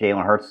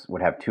 Jalen Hurts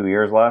would have 2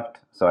 years left,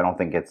 so I don't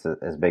think it's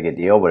as big a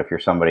deal. But if you're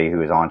somebody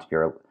who is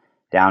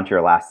down to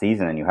your last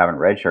season and you haven't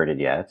redshirted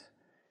yet,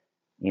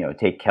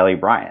 take Kelly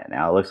Bryant.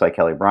 Now, it looks like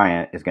Kelly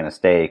Bryant is going to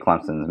stay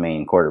Clemson's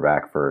main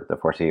quarterback for the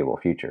foreseeable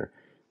future.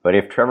 But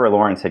if Trevor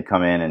Lawrence had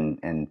come in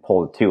and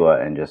pulled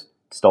Tua and just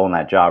stolen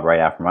that job right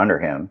out from under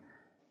him,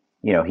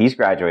 he's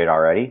graduated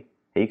already.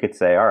 He could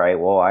say, all right,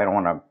 well, I don't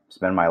want to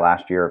spend my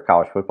last year of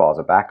college football as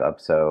a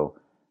backup, so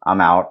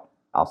I'm out.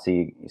 I'll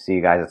see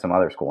you guys at some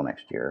other school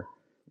next year.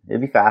 It'd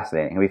be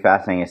fascinating. It'd be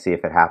fascinating to see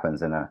if it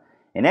happens in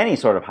any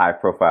sort of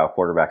high-profile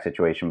quarterback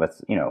situation. But,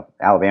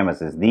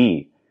 Alabama's is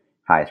the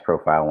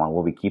highest-profile one.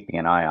 We'll be keeping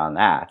an eye on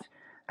that.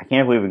 I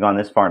can't believe we've gone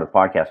this far into the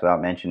podcast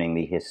without mentioning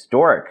the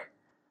historic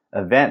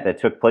event that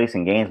took place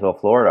in Gainesville,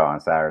 Florida on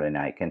Saturday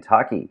night.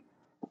 Kentucky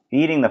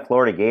beating the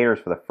Florida Gators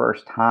for the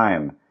first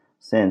time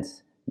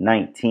since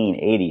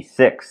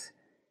 1986.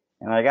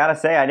 And I gotta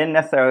say, I didn't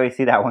necessarily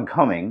see that one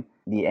coming.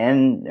 The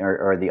end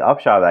or the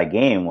upshot of that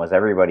game was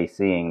everybody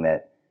seeing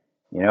that,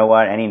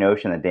 any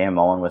notion that Dan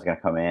Mullen was going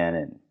to come in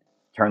and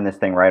turn this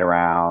thing right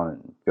around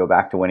and go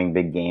back to winning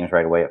big games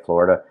right away at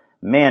Florida,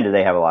 man, do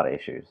they have a lot of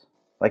issues.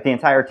 The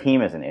entire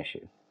team is an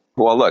issue.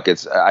 Well, look,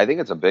 I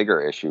think it's a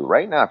bigger issue.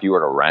 Right now, if you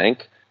were to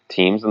rank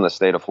teams in the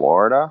state of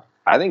Florida,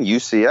 I think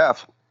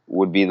UCF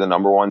would be the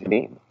number 1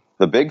 team.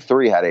 The Big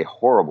Three had a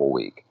horrible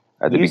week.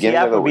 At the beginning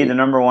of the UCF would be the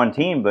number 1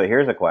 team, but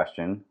here's a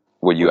question.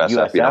 Would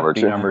USF be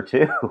number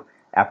 2?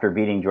 After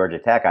beating Georgia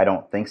Tech? I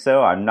don't think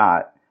so. I'm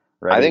not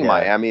ready. I think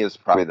Miami is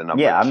probably the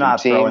number 2 team. Yeah, I'm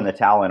not throwing the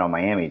towel in on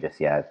Miami just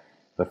yet.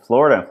 But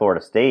Florida and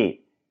Florida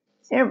State,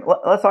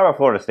 let's talk about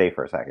Florida State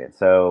for a second.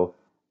 So,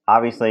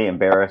 obviously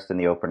embarrassed in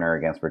the opener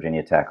against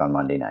Virginia Tech on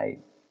Monday night.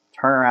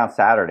 Turnaround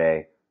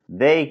Saturday,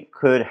 they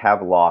could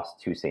have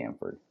lost to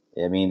Samford.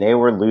 They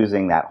were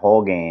losing that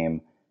whole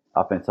game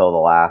up until the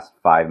last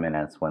 5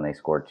 minutes when they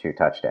scored 2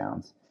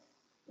 touchdowns.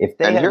 If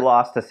they had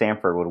lost to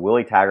Samford, would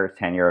Willie Taggart's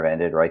tenure have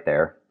ended right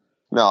there?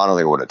 No, I don't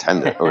think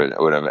it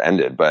would have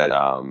ended, but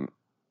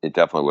it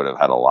definitely would have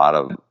had a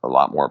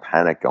lot more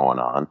panic going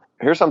on.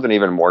 Here's something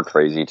even more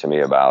crazy to me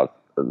about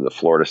the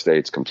Florida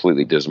State's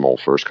completely dismal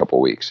first couple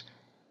weeks.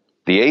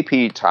 The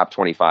AP Top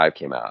 25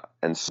 came out,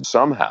 and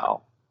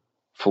somehow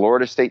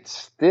Florida State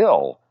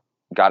still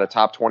got a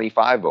top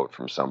 25 vote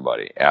from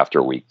somebody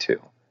after week 2.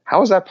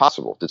 How is that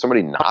possible? Did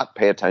somebody not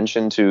pay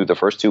attention to the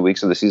first 2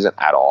 weeks of the season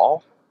at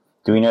all?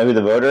 Do we know who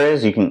the voter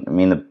is?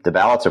 The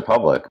ballots are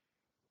public.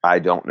 I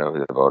don't know who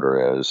the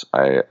voter is.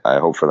 I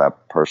hope for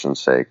that person's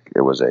sake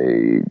it was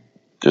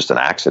just an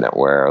accident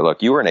where,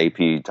 look, you were an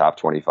AP top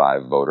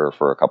 25 voter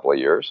for a couple of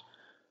years.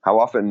 How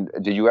often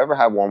did you ever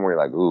have one where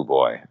you're like, ooh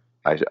boy,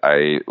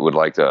 I would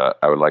like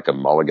a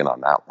mulligan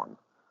on that one?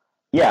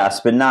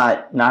 Yes, but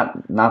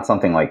not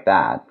something like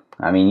that.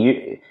 And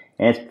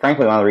it's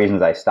frankly one of the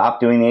reasons I stopped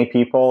doing the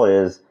AP poll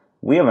is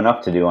we have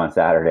enough to do on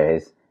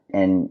Saturdays.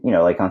 And,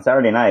 on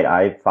Saturday night,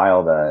 I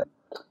filed a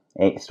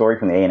story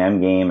from the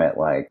A&M game at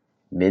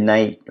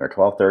midnight or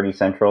 12:30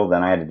 Central.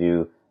 Then I had to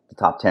do the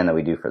top 10 that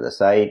we do for the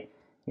site.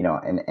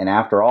 And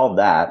after all of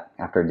that,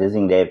 after a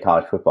dizzying day of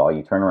college football,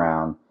 you turn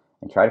around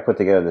and try to put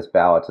together this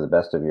ballot to the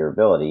best of your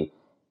ability.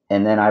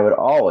 And then I would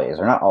always,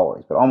 or not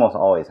always, but almost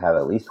always have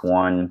at least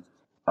one,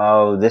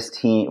 this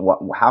team,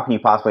 how can you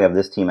possibly have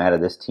this team ahead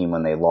of this team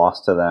when they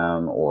lost to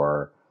them,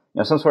 or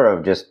some sort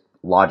of just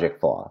logic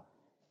flaw.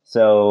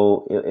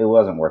 So it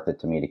wasn't worth it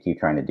to me to keep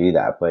trying to do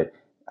that. But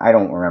I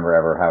don't remember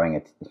ever having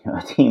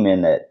a team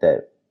in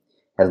that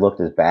has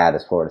looked as bad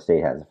as Florida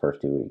State has the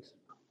first 2 weeks.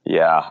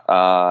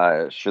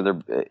 Yeah. Should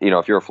there,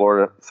 if you're a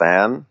Florida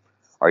fan,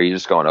 are you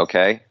just going,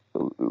 okay,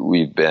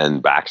 we've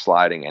been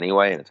backsliding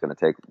anyway, and it's going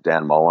to take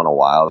Dan Mullen a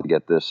while to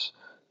get this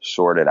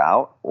sorted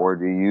out? Or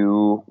do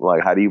you,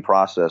 how do you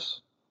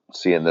process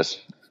seeing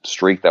this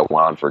streak that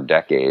went on for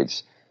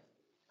decades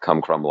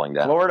come crumbling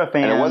down. Florida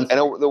fans,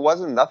 there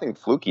wasn't nothing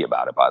fluky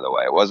about it, by the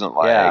way. It wasn't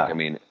like, yeah. I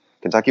mean,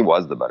 Kentucky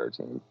was the better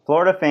team.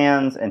 Florida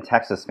fans and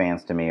Texas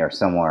fans to me are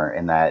similar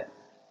in that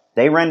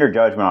they render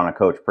judgment on a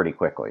coach pretty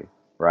quickly,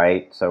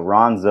 right? So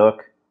Ron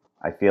Zook,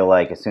 I feel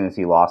like as soon as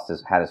he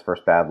had his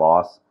first bad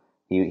loss,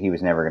 he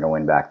was never going to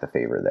win back the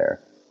favor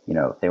there. You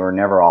know, they were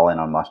never all in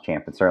on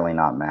Muschamp, and certainly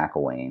not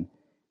McElwain.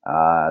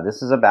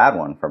 This is a bad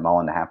one for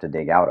Mullen to have to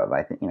dig out of.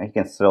 I think, you know, he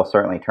can still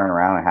certainly turn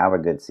around and have a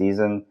good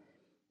season.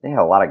 They had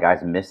a lot of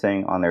guys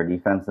missing on their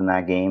defense in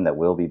that game that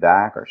will be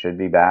back or should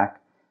be back.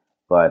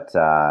 But,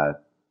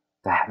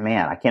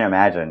 man, I can't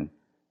imagine,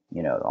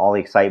 you know, all the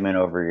excitement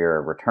over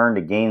your return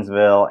to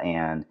Gainesville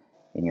and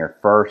in your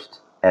first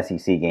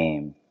SEC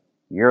game,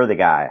 you're the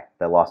guy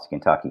that lost to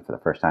Kentucky for the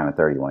first time in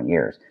 31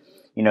 years.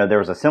 You know, there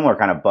was a similar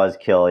kind of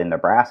buzzkill in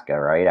Nebraska,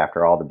 right?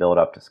 After all the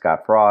build-up to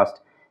Scott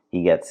Frost,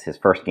 he gets his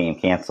first game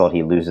canceled.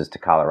 He loses to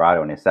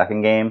Colorado in his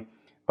second game.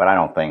 But I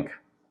don't think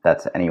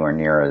that's anywhere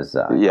near as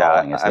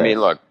galling as I this. mean,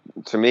 look,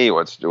 to me,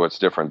 what's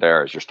different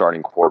there is your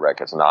starting quarterback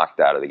gets knocked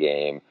out of the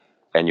game,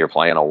 and you're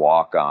playing a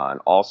walk-on.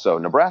 Also,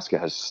 Nebraska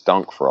has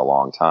stunk for a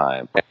long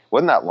time. It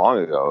wasn't that long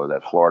ago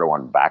that Florida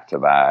won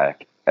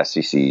back-to-back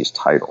SEC's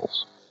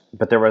titles.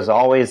 But there was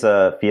always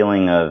a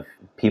feeling of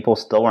people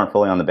still weren't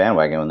fully on the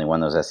bandwagon when they won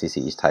those SEC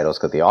East titles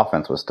because the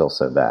offense was still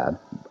so bad.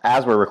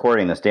 As we're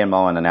recording this, Dan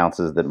Mullen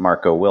announces that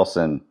Marco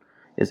Wilson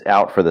is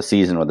out for the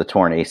season with a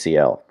torn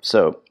ACL.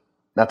 So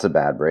that's a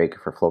bad break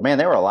for Florida. Man,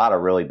 there were a lot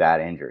of really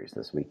bad injuries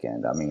this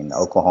weekend. I mean,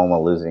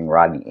 Oklahoma losing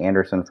Rodney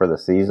Anderson for the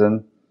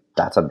season,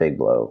 that's a big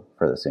blow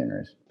for the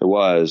Sooners. It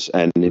was,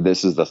 and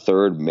this is the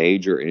third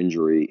major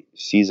injury,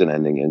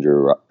 season-ending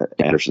injury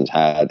Anderson's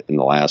had in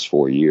the last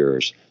 4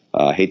 years.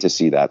 Hate to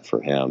see that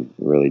for him,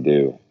 really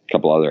do. A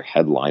couple other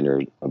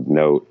headliners of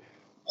note.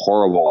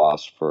 Horrible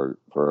loss for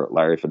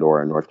Larry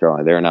Fedora in North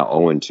Carolina. They're now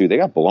 0-2. They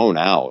got blown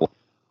out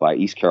by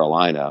East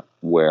Carolina,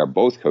 where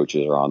both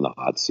coaches are on the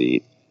hot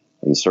seat.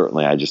 And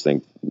certainly I just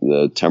think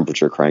the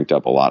temperature cranked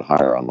up a lot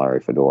higher on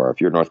Larry Fedora.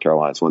 If you're North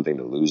Carolina, it's one thing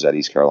to lose at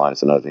East Carolina.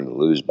 It's another thing to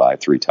lose by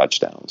 3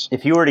 touchdowns.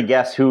 If you were to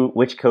guess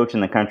which coach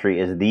in the country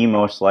is the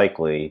most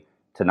likely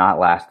to not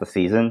last the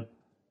season,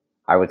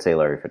 I would say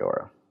Larry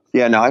Fedora.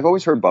 Yeah, now I've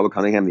always heard Bubba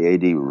Cunningham, the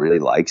AD, really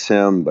likes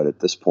him, but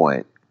at this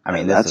point, I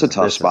mean, that's a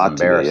tough spot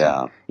to be.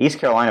 Yeah. East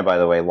Carolina, by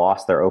the way,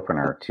 lost their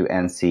opener to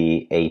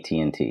NC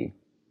AT&T.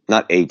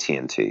 Not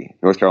AT&T.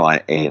 North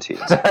Carolina A&T.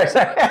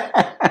 sorry.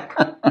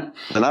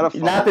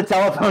 Not the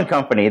telephone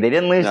company. They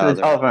didn't lose to the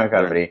telephone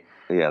company.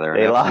 They're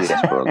an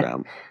FCS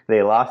program.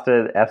 They lost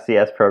to the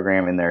FCS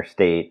program in their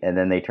state, and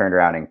then they turned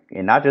around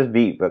and not just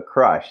beat, but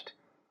crushed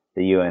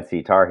the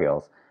UNC Tar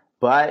Heels.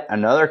 But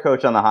another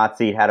coach on the hot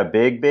seat had a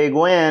big, big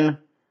win.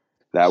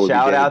 That would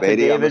Shout out to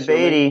David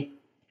Beatty.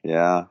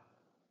 Yeah.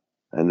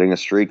 Ending a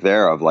streak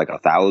there of like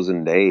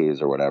 1,000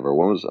 days or whatever.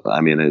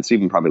 It's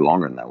even probably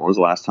longer than that. When was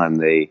the last time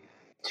they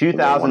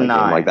 2009 won a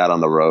game like that on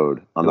the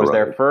road? It was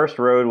their first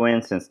road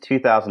win since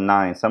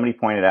 2009. Somebody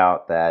pointed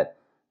out that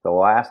the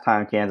last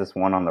time Kansas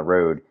won on the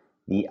road,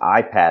 the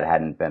iPad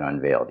hadn't been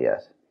unveiled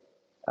yet.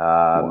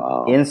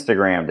 Wow.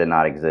 Instagram did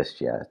not exist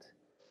yet.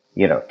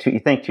 You know, you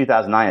think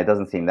 2009, it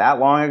doesn't seem that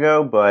long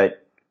ago,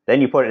 but then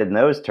you put it in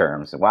those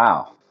terms.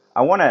 Wow.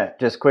 I want to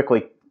just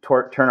quickly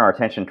turn our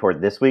attention toward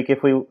this week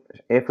if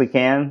we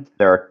can.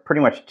 There are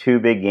pretty much 2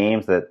 big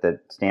games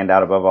that stand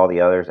out above all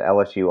the others: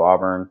 LSU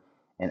Auburn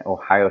and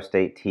Ohio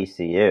State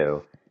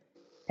TCU.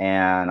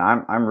 And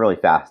I'm really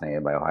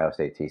fascinated by Ohio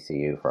State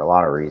TCU for a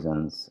lot of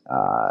reasons.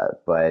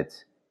 But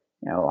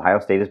you know, Ohio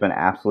State has been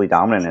absolutely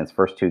dominant in its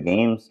first 2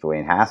 games.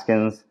 Dwayne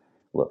Haskins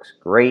looks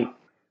great.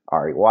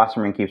 Ari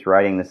Wasserman keeps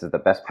writing this is the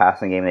best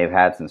passing game they've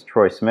had since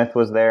Troy Smith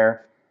was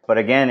there. But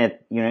again,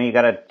 you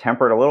got to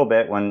temper it a little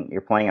bit when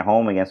you're playing at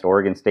home against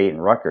Oregon State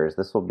and Rutgers.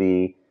 This will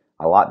be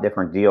a lot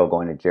different deal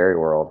going to Jerry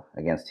World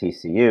against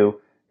TCU,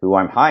 who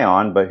I'm high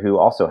on, but who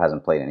also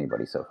hasn't played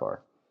anybody so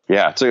far.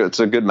 Yeah, it's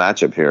a good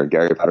matchup here.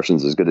 Gary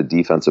Patterson's as good a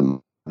defensive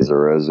as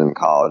there is in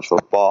college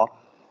football.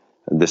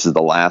 And this is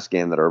the last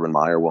game that Urban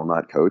Meyer will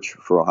not coach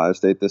for Ohio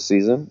State this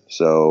season.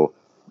 So,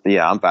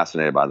 yeah, I'm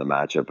fascinated by the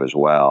matchup as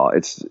well.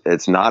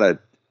 It's not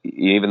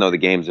even though the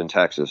game's in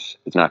Texas,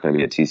 it's not going to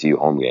be a TCU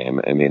home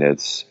game. I mean,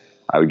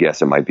 I would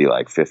guess it might be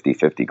like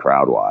 50-50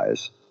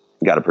 crowd-wise.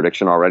 You got a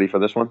prediction already for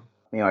this one?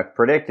 You know, I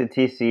predicted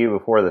TCU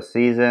before the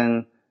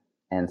season,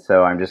 and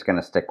so I'm just going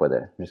to stick with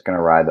it. I'm just going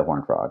to ride the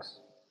Horned Frogs.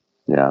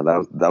 Yeah,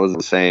 that was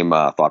the same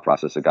thought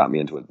process that got me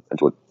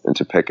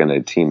into picking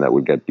a team that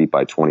would get beat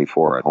by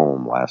 24 at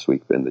home last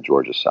week in the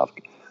Georgia South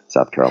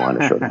Carolina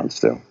showdowns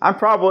too.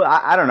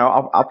 I don't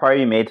know. I'll probably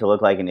be made to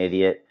look like an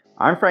idiot.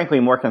 I'm frankly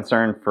more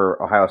concerned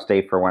for Ohio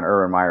State for when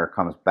Urban Meyer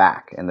comes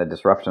back and the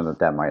disruption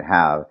that might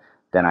have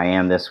than I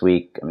am this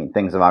week. I mean,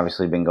 things have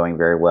obviously been going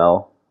very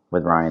well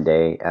with Ryan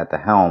Day at the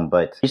helm,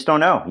 but you just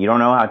don't know. You don't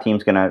know how a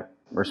team's going to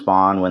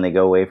respond when they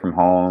go away from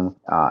home.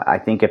 I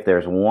think if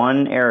there's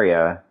one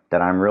area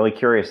that I'm really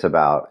curious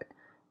about,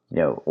 you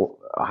know,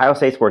 Ohio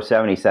State scored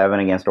 77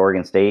 against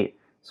Oregon State,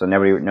 so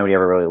nobody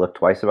ever really looked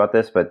twice about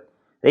this, but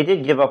they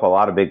did give up a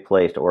lot of big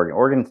plays to Oregon.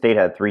 Oregon State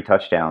had 3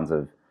 touchdowns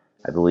of,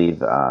 I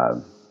believe,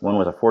 One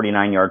was a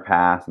 49-yard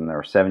pass, and there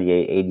were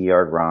 78,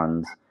 80-yard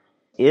runs.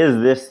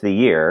 Is this the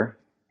year?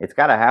 It's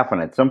got to happen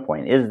at some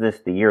point. Is this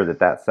the year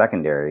that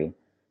secondary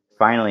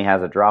finally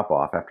has a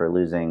drop-off after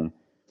losing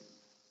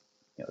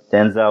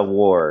Denzel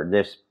Ward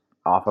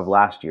off of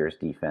last year's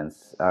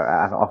defense,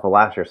 off of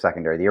last year's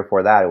secondary? The year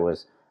before that, it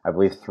was, I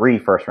believe, 3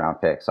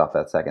 first-round picks off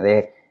that second.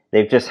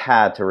 They've just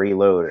had to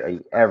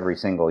reload every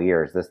single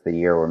year. Is this the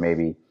year where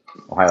maybe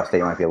Ohio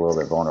State might be a little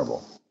bit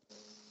vulnerable?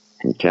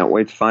 You can't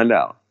wait to find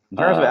out. In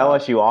terms of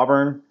LSU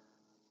Auburn,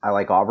 I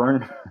like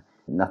Auburn.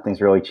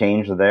 Nothing's really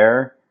changed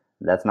there.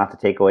 That's not to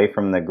take away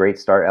from the great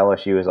start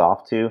LSU is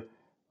off to.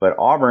 But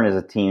Auburn is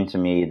a team to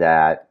me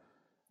that,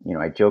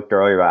 I joked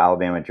earlier about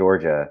Alabama,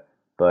 Georgia,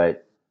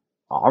 but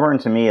Auburn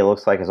to me, it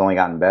looks like has only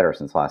gotten better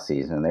since last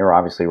season. And they were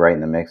obviously right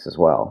in the mix as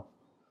well.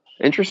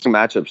 Interesting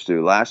matchups,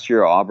 Stu. Last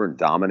year, Auburn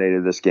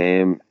dominated this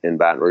game in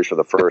Baton Rouge for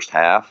the first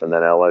half, and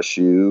then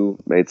LSU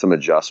made some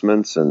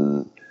adjustments,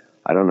 and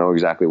I don't know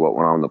exactly what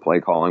went on in the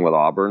play calling with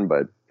Auburn,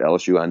 but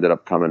LSU ended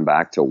up coming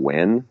back to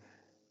win.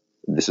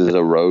 This is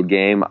a road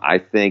game. I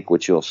think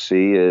what you'll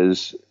see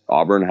is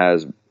Auburn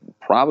has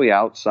probably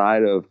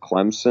outside of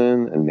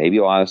Clemson and maybe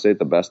Ohio State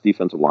the best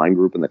defensive line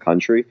group in the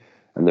country,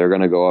 and they're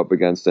going to go up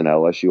against an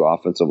LSU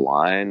offensive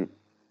line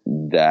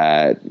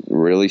that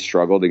really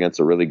struggled against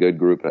a really good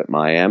group at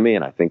Miami,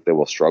 and I think they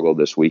will struggle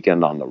this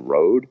weekend on the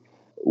road.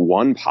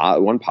 One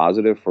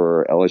positive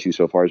for LSU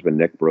so far has been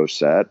Nick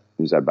Brossette,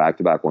 who's had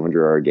back-to-back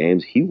 100-yard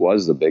games. He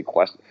was the big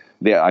question.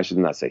 I should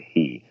not say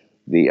he.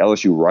 The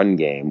LSU run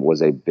game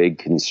was a big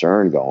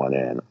concern going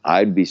in.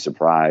 I'd be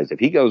surprised if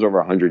he goes over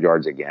 100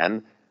 yards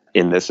again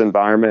in this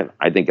environment.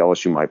 I think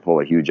LSU might pull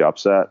a huge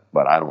upset,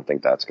 but I don't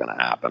think that's going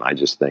to happen. I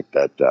just think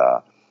that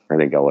I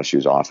think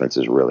LSU's offense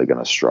is really going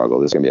to struggle.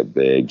 This is going to be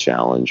a big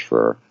challenge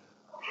for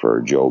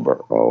Joe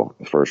Burrow.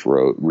 First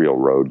real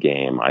road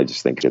game. I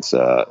just think it's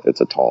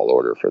a tall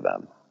order for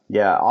them.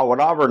 Yeah, what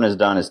Auburn has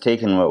done is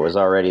taken what was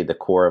already the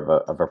core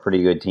of a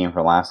pretty good team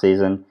from last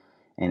season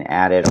and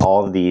added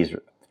all of these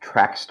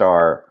track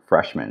star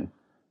freshmen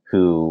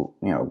who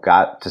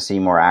got to see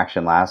more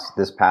action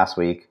this past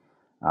week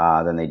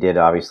than they did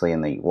obviously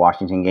in the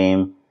Washington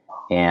game.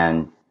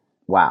 And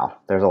wow,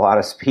 there's a lot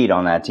of speed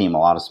on that team, a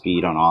lot of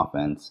speed on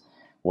offense.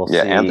 We'll see.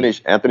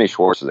 Anthony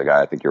Schwartz is the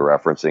guy I think you're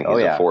referencing.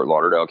 He's a Fort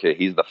Lauderdale kid.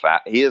 He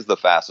is the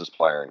fastest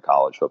player in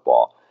college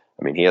football.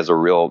 I mean, he has a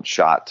real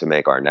shot to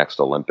make our next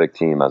Olympic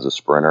team as a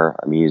sprinter.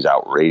 I mean, he's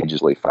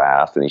outrageously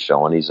fast, and he's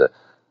showing he's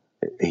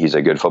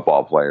a good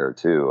football player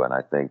too. And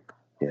I think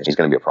he's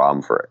going to be a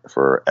problem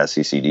for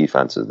SEC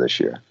defenses this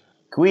year.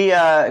 Can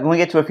we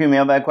get to a few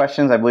mailbag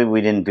questions? I believe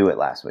we didn't do it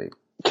last week.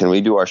 Can we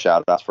do our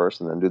shout outs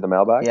first and then do the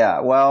mailbag? Yeah,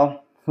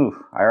 well,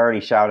 I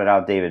already shouted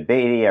out David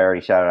Beatty. I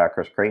already shouted out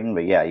Chris Creighton.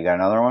 But yeah, you got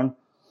another one?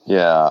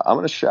 Yeah, I'm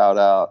going to shout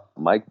out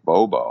Mike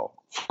Bobo,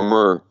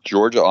 former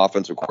Georgia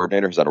offensive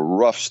coordinator, who's had a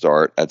rough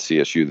start at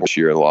CSU this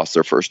year. They lost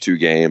their first 2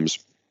 games,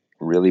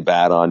 really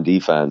bad on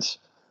defense.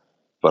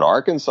 But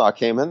Arkansas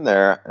came in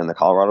there, and the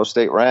Colorado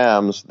State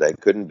Rams, they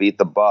couldn't beat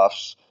the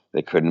Buffs.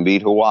 They couldn't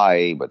beat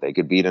Hawaii, but they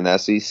could beat an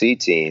SEC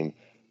team.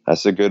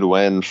 That's a good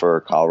win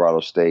for Colorado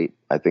State.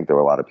 I think there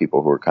were a lot of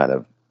people who were kind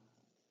of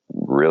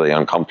really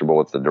uncomfortable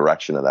with the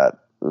direction of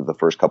the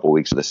first couple of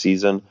weeks of the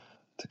season.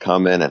 To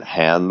come in and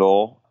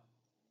handle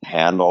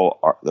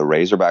the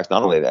Razorbacks.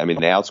 Not only that, I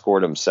mean, they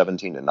outscored them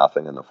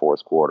 17-0 in the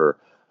fourth quarter.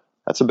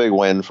 That's a big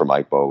win for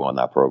Mike Bobo on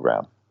that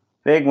program.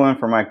 Big win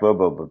for Mike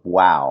Bobo, but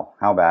wow,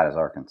 how bad is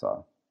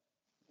Arkansas?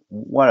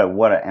 What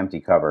a empty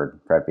cupboard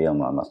Fred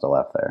Bielema must have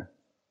left there.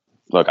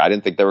 Look, I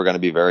didn't think they were going to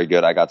be very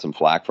good. I got some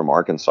flack from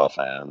Arkansas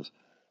fans,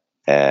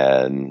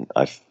 and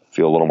I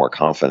feel a little more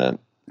confident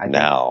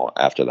now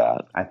after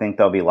that. I think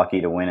they'll be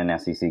lucky to win an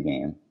SEC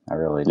game. I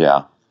really do.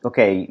 Yeah.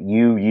 Okay,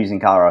 you using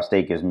Colorado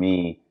State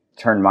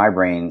turned my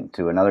brain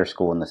to another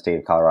school in the state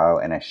of Colorado,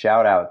 and a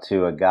shout out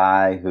to a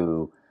guy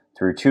who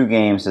through 2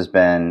 games has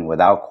been,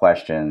 without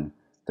question,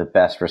 the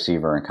best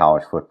receiver in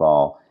college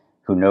football,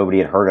 who nobody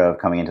had heard of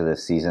coming into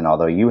this season,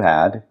 although you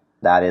had.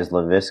 That is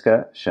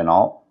Laviska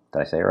Shenault. Did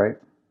I say it right?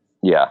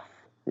 Yeah.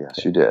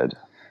 Yes, you did.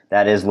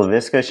 That is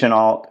Laviska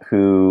Shenault,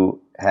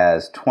 who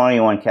has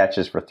 21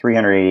 catches for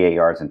 388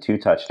 yards and 2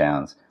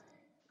 touchdowns.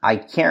 I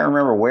can't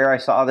remember where I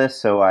saw this,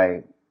 so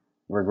I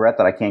regret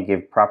that I can't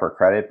give proper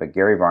credit, but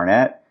Gary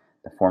Barnett,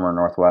 the former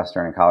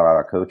Northwestern and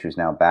Colorado coach who's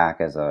now back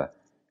as a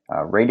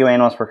radio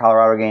analyst for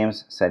Colorado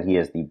games, said he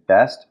is the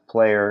best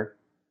player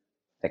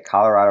that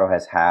Colorado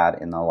has had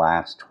in the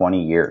last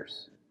 20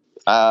 years.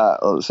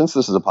 Since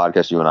this is a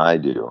podcast you and I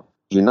do,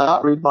 did you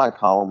not read my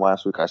column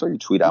last week? I saw you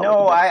tweet out.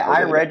 No,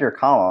 I read your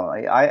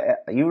column.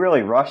 You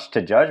really rushed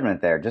to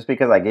judgment there. Just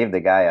because I gave the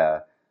guy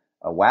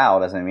a wow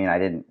doesn't mean I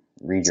didn't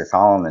read your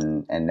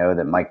column and know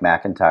that Mike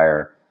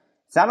McIntyre.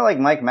 It sounded like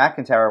Mike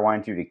McIntyre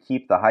wanted you to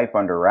keep the hype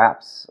under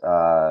wraps,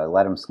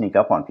 let him sneak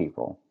up on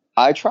people.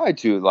 I tried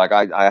to. Like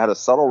I had a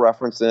subtle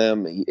reference to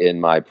him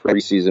in my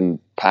preseason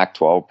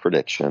Pac-12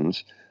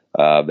 predictions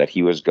that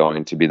he was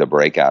going to be the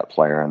breakout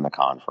player in the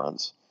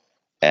conference.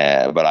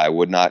 But I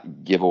would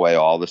not give away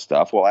all the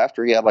stuff. Well,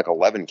 after he had like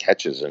 11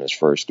 catches in his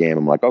first game,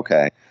 I'm like,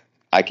 okay,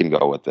 I can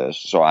go with this.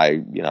 So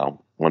I,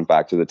 went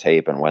back to the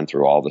tape and went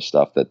through all the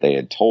stuff that they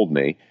had told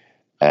me.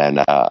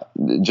 And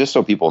just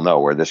so people know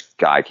where this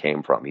guy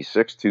came from, he's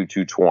 6'2",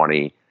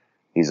 220.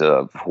 He's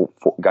a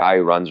guy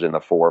who runs in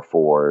the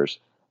 4.4s,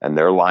 and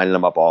they're lining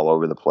him up all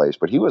over the place.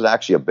 But he was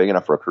actually a big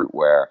enough recruit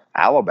where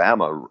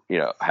Alabama,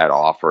 had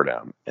offered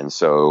him. And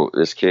so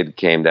this kid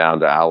came down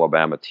to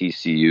Alabama,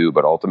 TCU,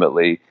 but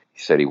ultimately he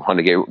said he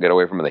wanted to get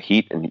away from the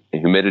heat and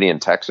humidity in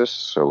Texas.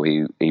 So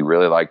he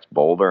really liked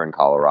Boulder and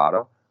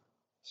Colorado.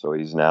 So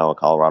he's now a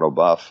Colorado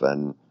Buff,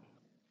 and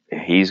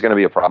he's going to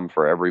be a problem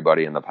for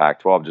everybody in the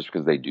Pac-12 just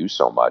because they do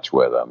so much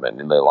with him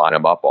and they line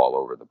him up all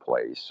over the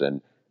place.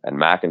 And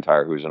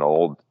McIntyre, who's an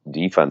old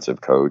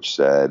defensive coach,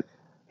 said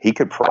he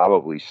could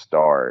probably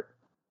start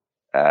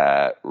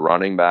at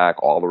running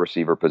back, all the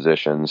receiver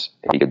positions.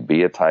 He could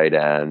be a tight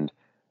end.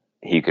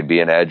 He could be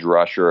an edge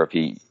rusher if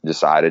he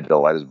decided to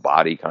let his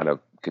body kind of,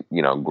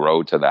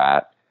 grow to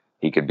that.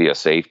 He could be a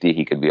safety.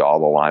 He could be all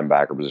the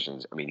linebacker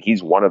positions. I mean,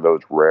 he's one of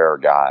those rare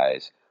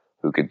guys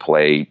who could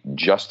play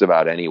just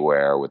about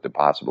anywhere with the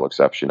possible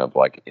exception of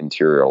like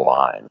interior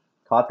line.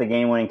 Caught the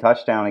game-winning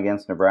touchdown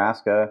against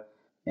Nebraska,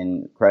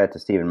 and credit to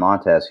Steven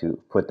Montez, who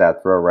put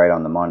that throw right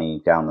on the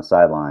money down the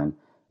sideline.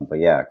 But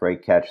yeah,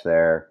 great catch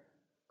there.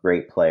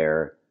 Great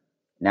player.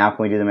 Now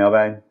can we do the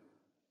mailbag?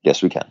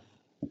 Yes, we can.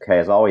 Okay,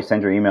 as always,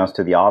 send your emails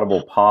to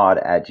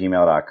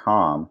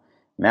theaudiblepod@gmail.com.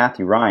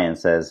 Matthew Ryan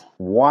says,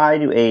 why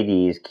do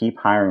ADs keep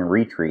hiring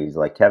retreads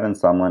like Kevin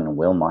Sumlin and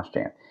Will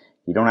Muschamp?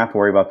 You don't have to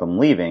worry about them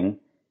leaving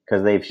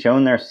because they've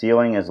shown their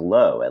ceiling is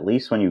low. At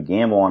least when you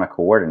gamble on a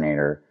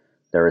coordinator,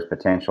 there is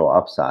potential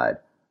upside.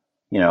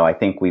 I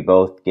think we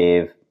both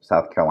gave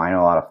South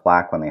Carolina a lot of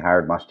flack when they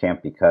hired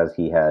Muschamp because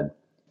he had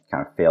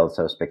kind of failed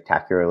so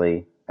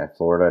spectacularly at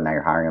Florida, and now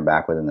you're hiring him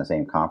back within the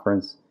same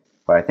conference.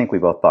 But I think we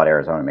both thought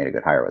Arizona made a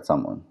good hire with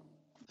Sumlin.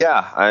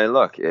 Yeah, I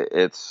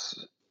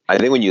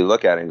think when you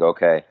look at it and go,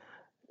 okay,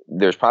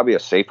 there's probably a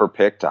safer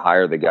pick to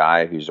hire the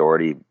guy who's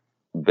already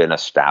been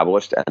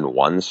established and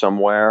won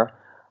somewhere.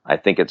 I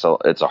think it's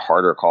a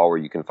harder call where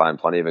you can find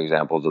plenty of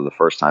examples of the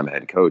first-time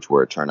head coach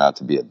where it turned out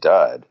to be a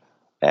dud.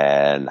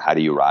 And how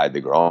do you ride the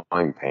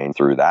growing pain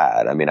through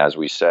that? I mean, as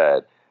we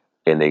said,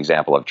 in the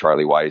example of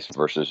Charlie Weiss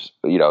versus,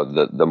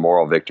 the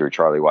moral victory,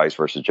 Charlie Weiss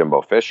versus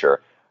Jimbo Fisher,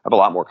 I have a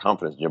lot more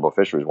confidence in Jimbo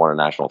Fisher, who's won a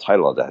national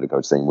title as a head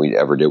coach, than we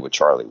ever did with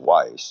Charlie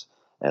Weiss.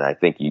 And I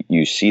think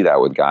you see that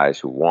with guys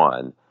who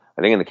won.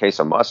 I think in the case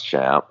of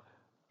Muschamp,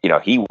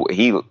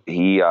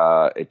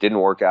 it didn't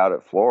work out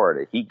at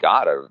Florida. He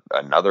got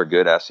another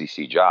good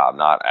SEC job,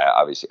 not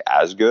obviously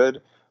as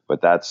good,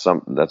 but that's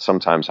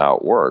sometimes how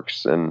it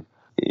works. And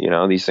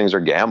these things are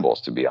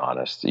gambles, to be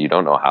honest. You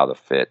don't know how the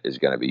fit is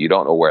going to be. You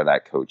don't know where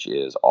that coach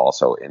is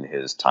also in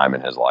his time in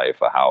his life,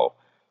 how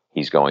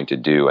he's going to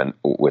do and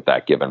with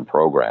that given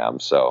program.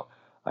 So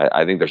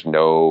I think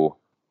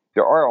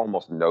there are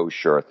almost no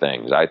sure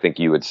things. I think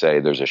you would say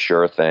there's a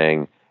sure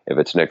thing if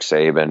it's Nick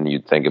Saban.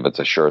 You'd think if it's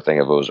a sure thing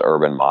if it was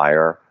Urban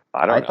Meyer.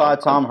 I thought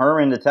Tom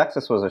Herman to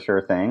Texas was a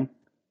sure thing.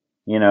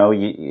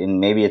 And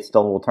maybe it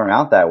still will turn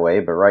out that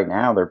way, but right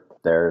now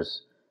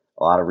there's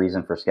a lot of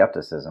reason for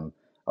skepticism.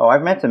 Oh, I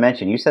meant to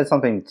mention, you said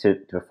something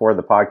before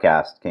the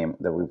podcast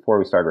before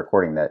we started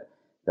recording that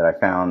I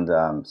found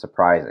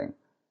surprising.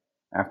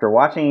 After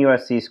watching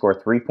USC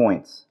score 3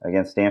 points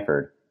against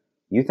Stanford,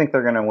 you think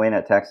they're going to win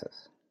at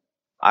Texas?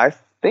 I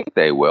think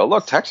they will.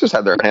 Look, Texas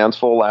had their hands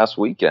full last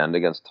weekend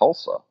against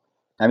Tulsa.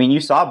 I mean,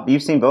 you've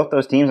seen both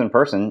those teams in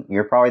person.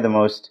 You're probably the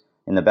most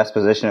in the best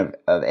position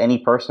of any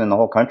person in the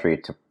whole country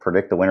to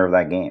predict the winner of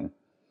that game.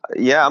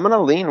 Yeah, I'm going to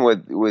lean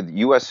with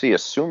USC,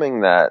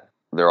 assuming that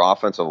their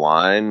offensive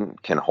line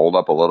can hold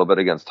up a little bit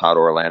against Todd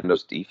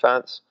Orlando's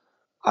defense.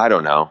 I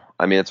don't know.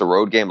 I mean, it's a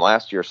road game.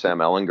 Last year, Sam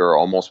Ehlinger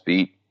almost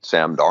beat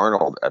Sam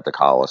Darnold at the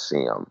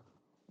Coliseum.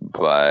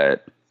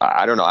 But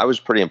I don't know. I was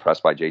pretty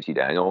impressed by JT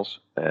Daniels,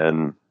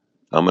 and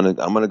I'm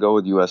gonna go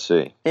with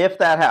USC. If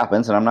that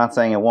happens, and I'm not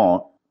saying it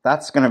won't,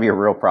 that's going to be a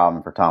real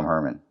problem for Tom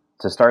Herman.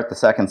 To start the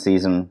second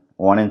season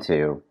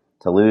 1-2,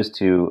 to lose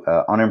to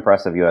an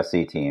unimpressive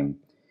USC team.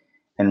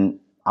 And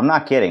I'm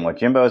not kidding. What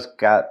Jimbo's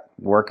got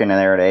working in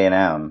there at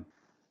A&M,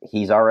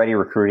 he's already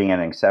recruiting at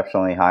an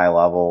exceptionally high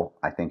level.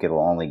 I think it'll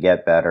only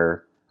get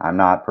better. I'm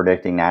not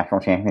predicting national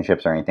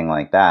championships or anything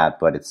like that,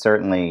 but it's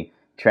certainly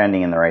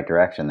trending in the right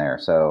direction there.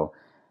 So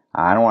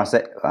I don't want to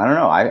say, I don't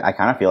know. I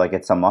kind of feel like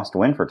it's a must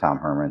win for Tom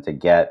Herman to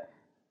get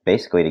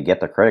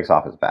the critics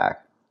off his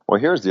back. Well,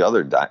 here's the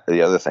other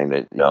thing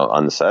that,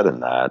 unsaid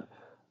in that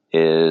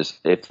is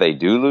if they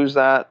do lose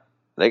that,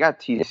 they got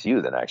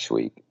TCU the next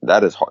week.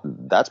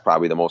 That's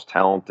probably the most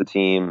talented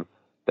team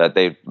that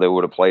they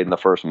would have played in the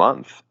first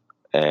month.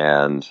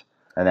 And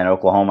then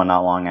Oklahoma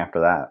not long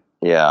after that.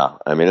 Yeah,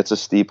 I mean, it's a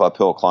steep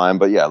uphill climb,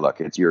 but yeah, look,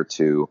 it's year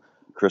 2.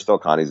 Chris Del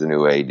Conte's the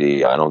new AD.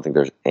 I don't think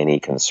there's any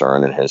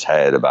concern in his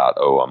head about,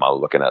 am I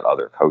looking at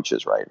other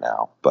coaches right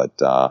now? But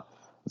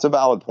it's a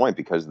valid point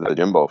because the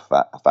Jimbo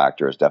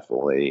factor has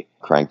definitely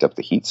cranked up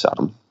the heat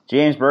some.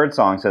 James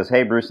Birdsong says,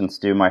 hey, Bruce and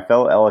Stu, my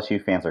fellow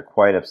LSU fans are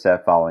quite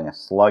upset following a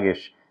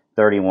sluggish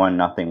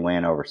 31-0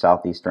 win over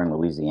Southeastern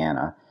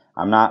Louisiana.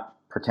 I'm not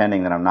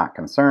pretending that I'm not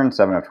concerned.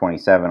 7 of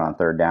 27 on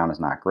third down is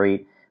not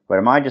great. But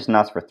am I just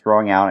nuts for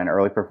throwing out an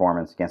early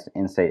performance against an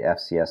in-state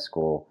FCS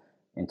school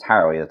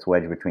entirely that's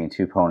wedged between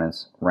two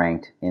opponents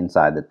ranked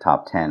inside the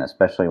top 10,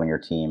 especially when your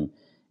team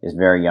is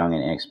very young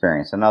and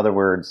inexperienced? In other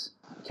words,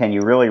 can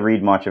you really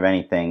read much of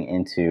anything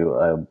into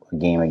a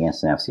game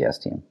against an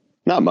FCS team?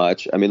 Not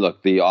much. I mean,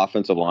 look, the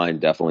offensive line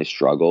definitely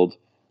struggled.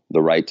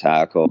 The right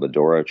tackle,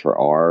 Bedora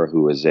Traore,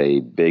 who was a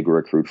big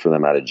recruit for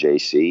them out of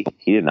JC,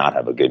 he did not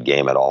have a good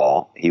game at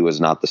all. He was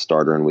not the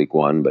starter in week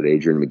 1, but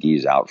Adrian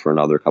McGee's out for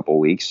another couple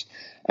weeks.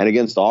 And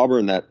against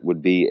Auburn, that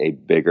would be a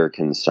bigger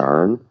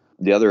concern.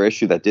 The other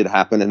issue that did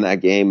happen in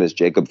that game is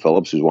Jacob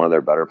Phillips, who's one of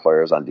their better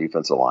players on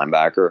defensive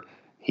linebacker.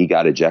 He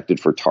got ejected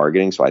for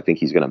targeting, so I think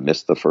he's going to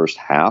miss the first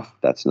half.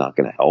 That's not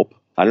going to help.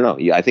 I don't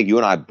know. I think you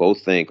and I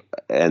both think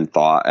and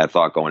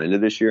thought going into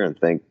this year and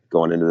think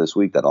going into this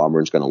week that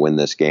Auburn's going to win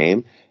this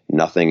game.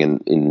 Nothing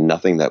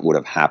nothing that would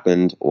have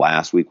happened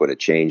last week would have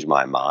changed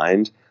my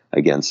mind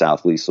against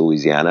Southeast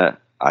Louisiana.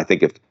 I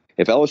think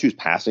if LSU's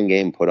passing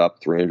game put up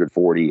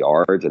 340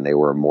 yards and they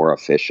were more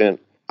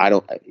efficient, I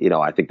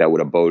think that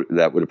would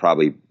have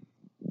probably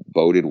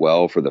boded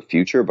well for the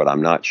future. But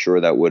I'm not sure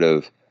that would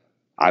have.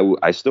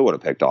 I still would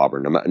have picked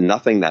Auburn.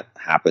 Nothing that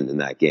happened in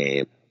that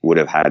game would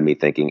have had me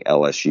thinking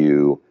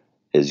LSU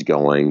is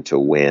going to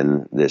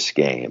win this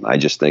game. I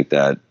just think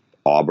that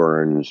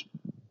Auburn's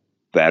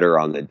better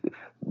on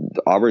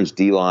Auburn's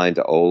D-line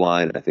to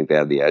O-line. I think they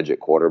have the edge at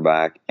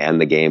quarterback, and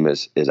the game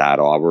is at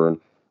Auburn.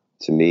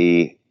 To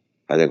me,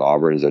 I think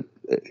Auburn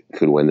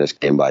could win this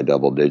game by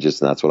double digits,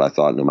 and that's what I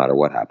thought no matter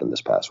what happened this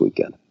past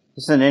weekend.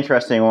 This is an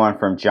interesting one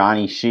from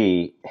Johnny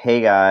Shee.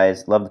 Hey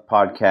guys, love the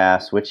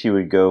podcast. Wish you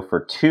would go for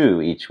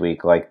 2 each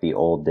week like the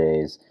old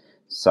days.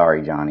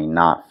 Sorry, Johnny,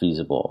 not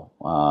feasible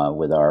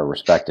with our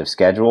respective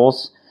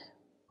schedules,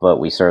 but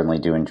we certainly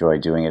do enjoy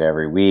doing it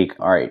every week.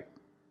 All right,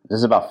 this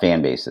is about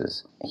fan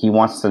bases. He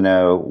wants to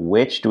know,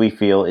 which do we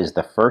feel is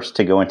the first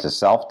to go into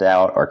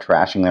self-doubt or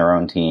trashing their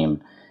own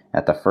team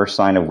at the first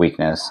sign of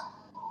weakness,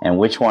 and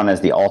which one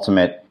is the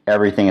ultimate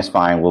everything is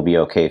fine, we'll be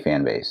okay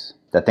fan base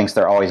that thinks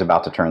they're always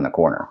about to turn the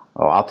corner?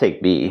 Oh, I'll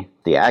take B,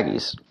 the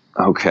Aggies.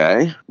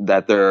 Okay,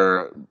 that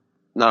they're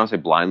not going to say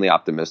blindly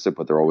optimistic,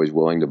 but they're always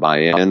willing to buy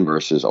in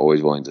versus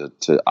always willing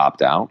to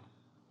opt out.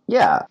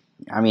 Yeah.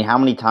 I mean, how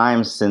many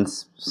times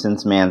since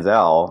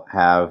Manziel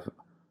have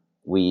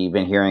we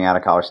been hearing out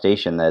of College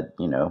Station that,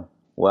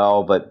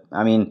 but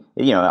I mean,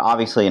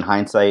 obviously in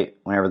hindsight,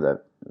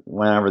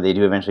 whenever they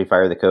do eventually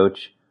fire the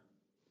coach,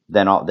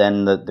 then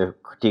the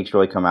critiques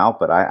really come out.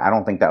 But I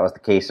don't think that was the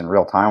case in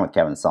real time with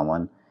Kevin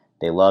Sumlin.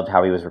 They loved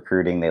how he was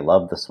recruiting. They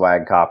loved the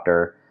swag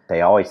copter.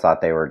 They always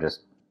thought they were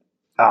just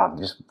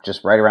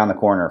right around the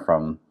corner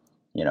from,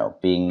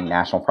 being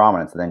national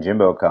prominence. And then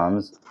Jimbo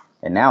comes,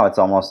 and now it's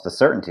almost a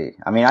certainty.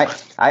 I mean,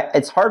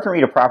 it's hard for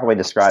me to properly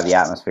describe the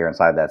atmosphere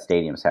inside that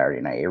stadium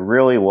Saturday night. It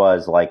really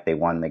was like they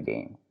won the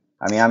game.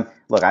 I mean,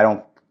 I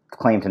don't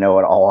claim to know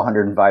what all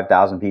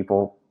 105,000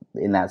 people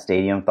in that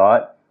stadium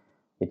thought.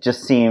 It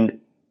just seemed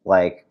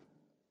like,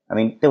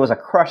 there was a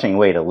crushing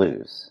way to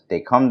lose. They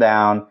come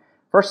down,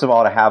 first of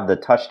all, to have the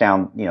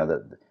touchdown,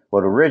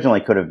 what originally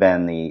could have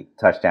been the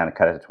touchdown to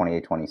cut it to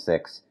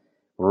 28-26,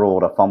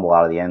 ruled a fumble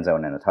out of the end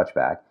zone and a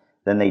touchback.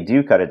 Then they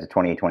do cut it to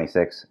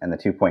 28-26, and the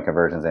 2-point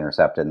conversion's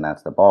intercepted, and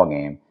that's the ball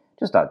game.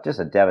 Just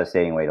a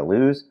devastating way to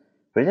lose.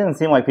 But it didn't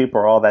seem like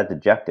people were all that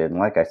dejected. And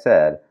like I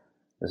said, it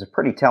was a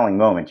pretty telling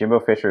moment. Jimbo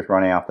Fisher's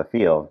running off the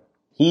field.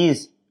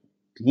 He's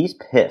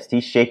pissed.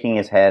 He's shaking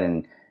his head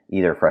in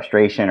either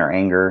frustration or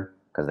anger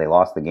because they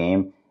lost the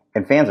game.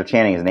 And fans are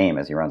chanting his name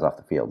as he runs off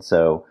the field.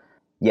 So,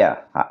 yeah,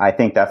 I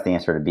think that's the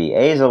answer to B.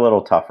 A is a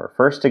little tougher.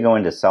 First to go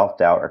into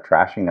self-doubt or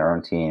trashing their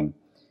own team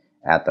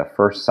at the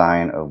first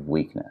sign of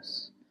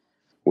weakness.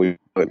 We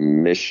put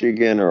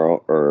Michigan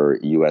or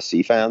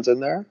USC fans in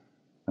there.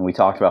 And we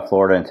talked about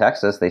Florida and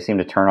Texas. They seem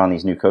to turn on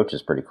these new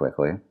coaches pretty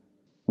quickly.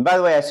 And by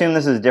the way, I assume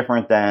this is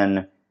different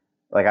than,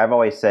 like I've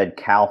always said,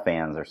 Cal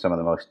fans are some of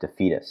the most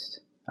defeatist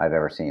I've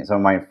ever seen. Some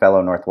of my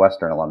fellow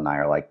Northwestern alumni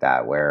are like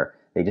that, where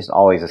they just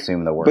always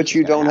assume the worst. But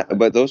you don't.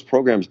 But those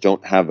programs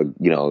don't have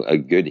a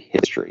good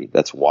history.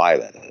 That's why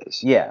that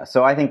is. Yeah,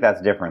 so I think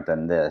that's different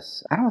than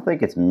this. I don't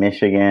think it's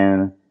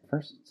Michigan.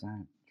 First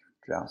sign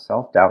of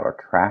self-doubt or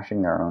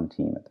trashing their own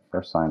team at the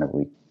first sign of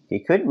weakness.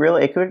 It could,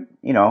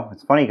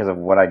 it's funny because of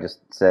what I just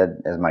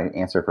said as my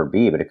answer for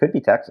B, but it could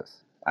be Texas.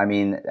 I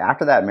mean,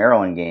 after that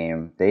Maryland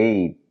game,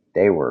 they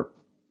were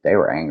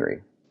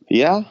angry.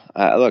 Yeah,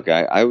 look,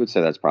 I would say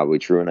that's probably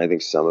true, and I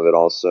think some of it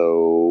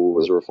also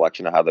was a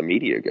reflection of how the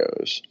media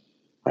goes.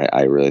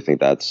 I really think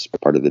that's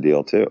part of the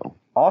deal too.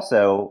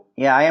 Also,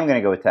 yeah, I am going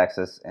to go with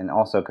Texas, and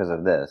also because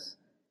of this.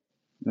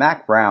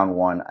 Mac Brown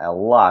won a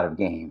lot of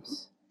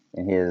games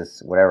in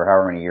his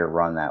however many year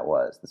run that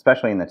was,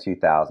 especially in the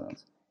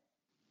 2000s.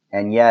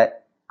 And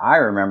yet, I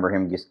remember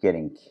him just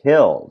getting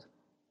killed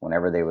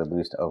whenever they would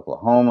lose to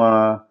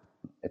Oklahoma.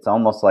 It's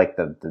almost like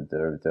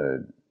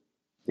the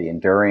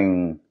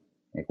enduring.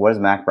 Like, what is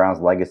Mac Brown's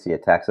legacy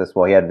at Texas?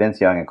 Well, he had Vince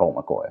Young and Colt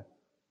McCoy.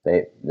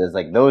 There's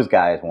like those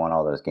guys won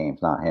all those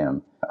games, not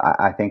him.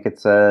 I think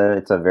it's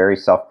a very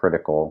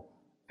self-critical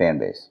fan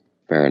base.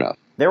 Fair enough.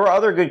 There were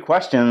other good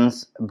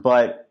questions,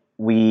 but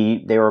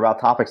they were about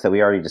topics that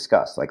we already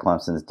discussed, like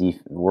Clemson's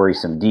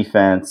worrisome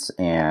defense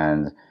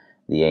and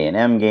the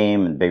A&M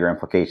game and bigger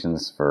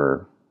implications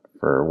for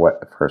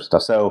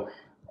stuff. So,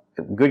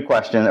 good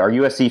question. Are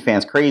USC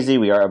fans crazy?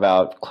 We are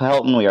about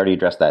Helton. We already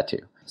addressed that too.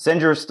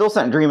 Send your still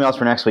sent dream emails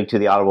for next week to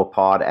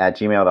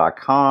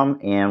theaudiblepod@gmail.com,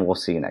 and we'll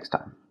see you next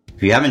time.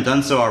 If you haven't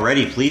done so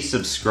already, please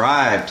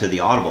subscribe to The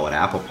Audible at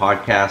Apple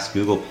Podcasts,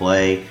 Google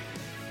Play,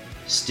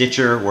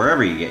 Stitcher,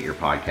 wherever you get your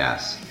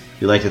podcasts.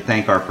 We'd like to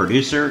thank our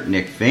producer,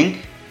 Nick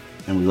Fink,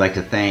 and we'd like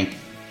to thank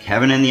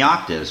Kevin and the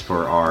Octaves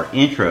for our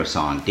intro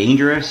song,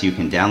 Dangerous. You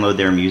can download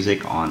their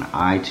music on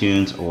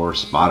iTunes or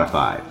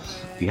Spotify.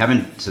 If you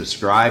haven't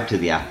subscribed to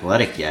The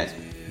Athletic yet,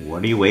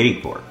 what are you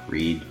waiting for?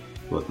 Read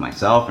both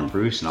myself and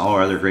Bruce and all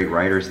our other great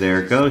writers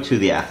there. Go to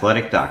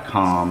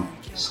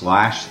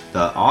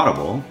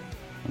theathletic.com/theaudible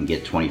and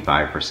get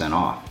 25%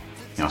 off.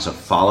 You can also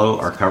follow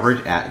our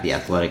coverage at The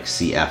Athletic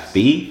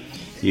CFB.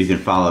 You can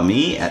follow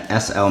me at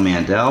SL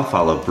Mandel.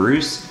 Follow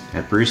Bruce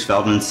at Bruce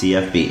Feldman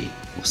CFB.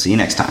 We'll see you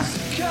next time.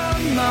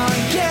 Come on,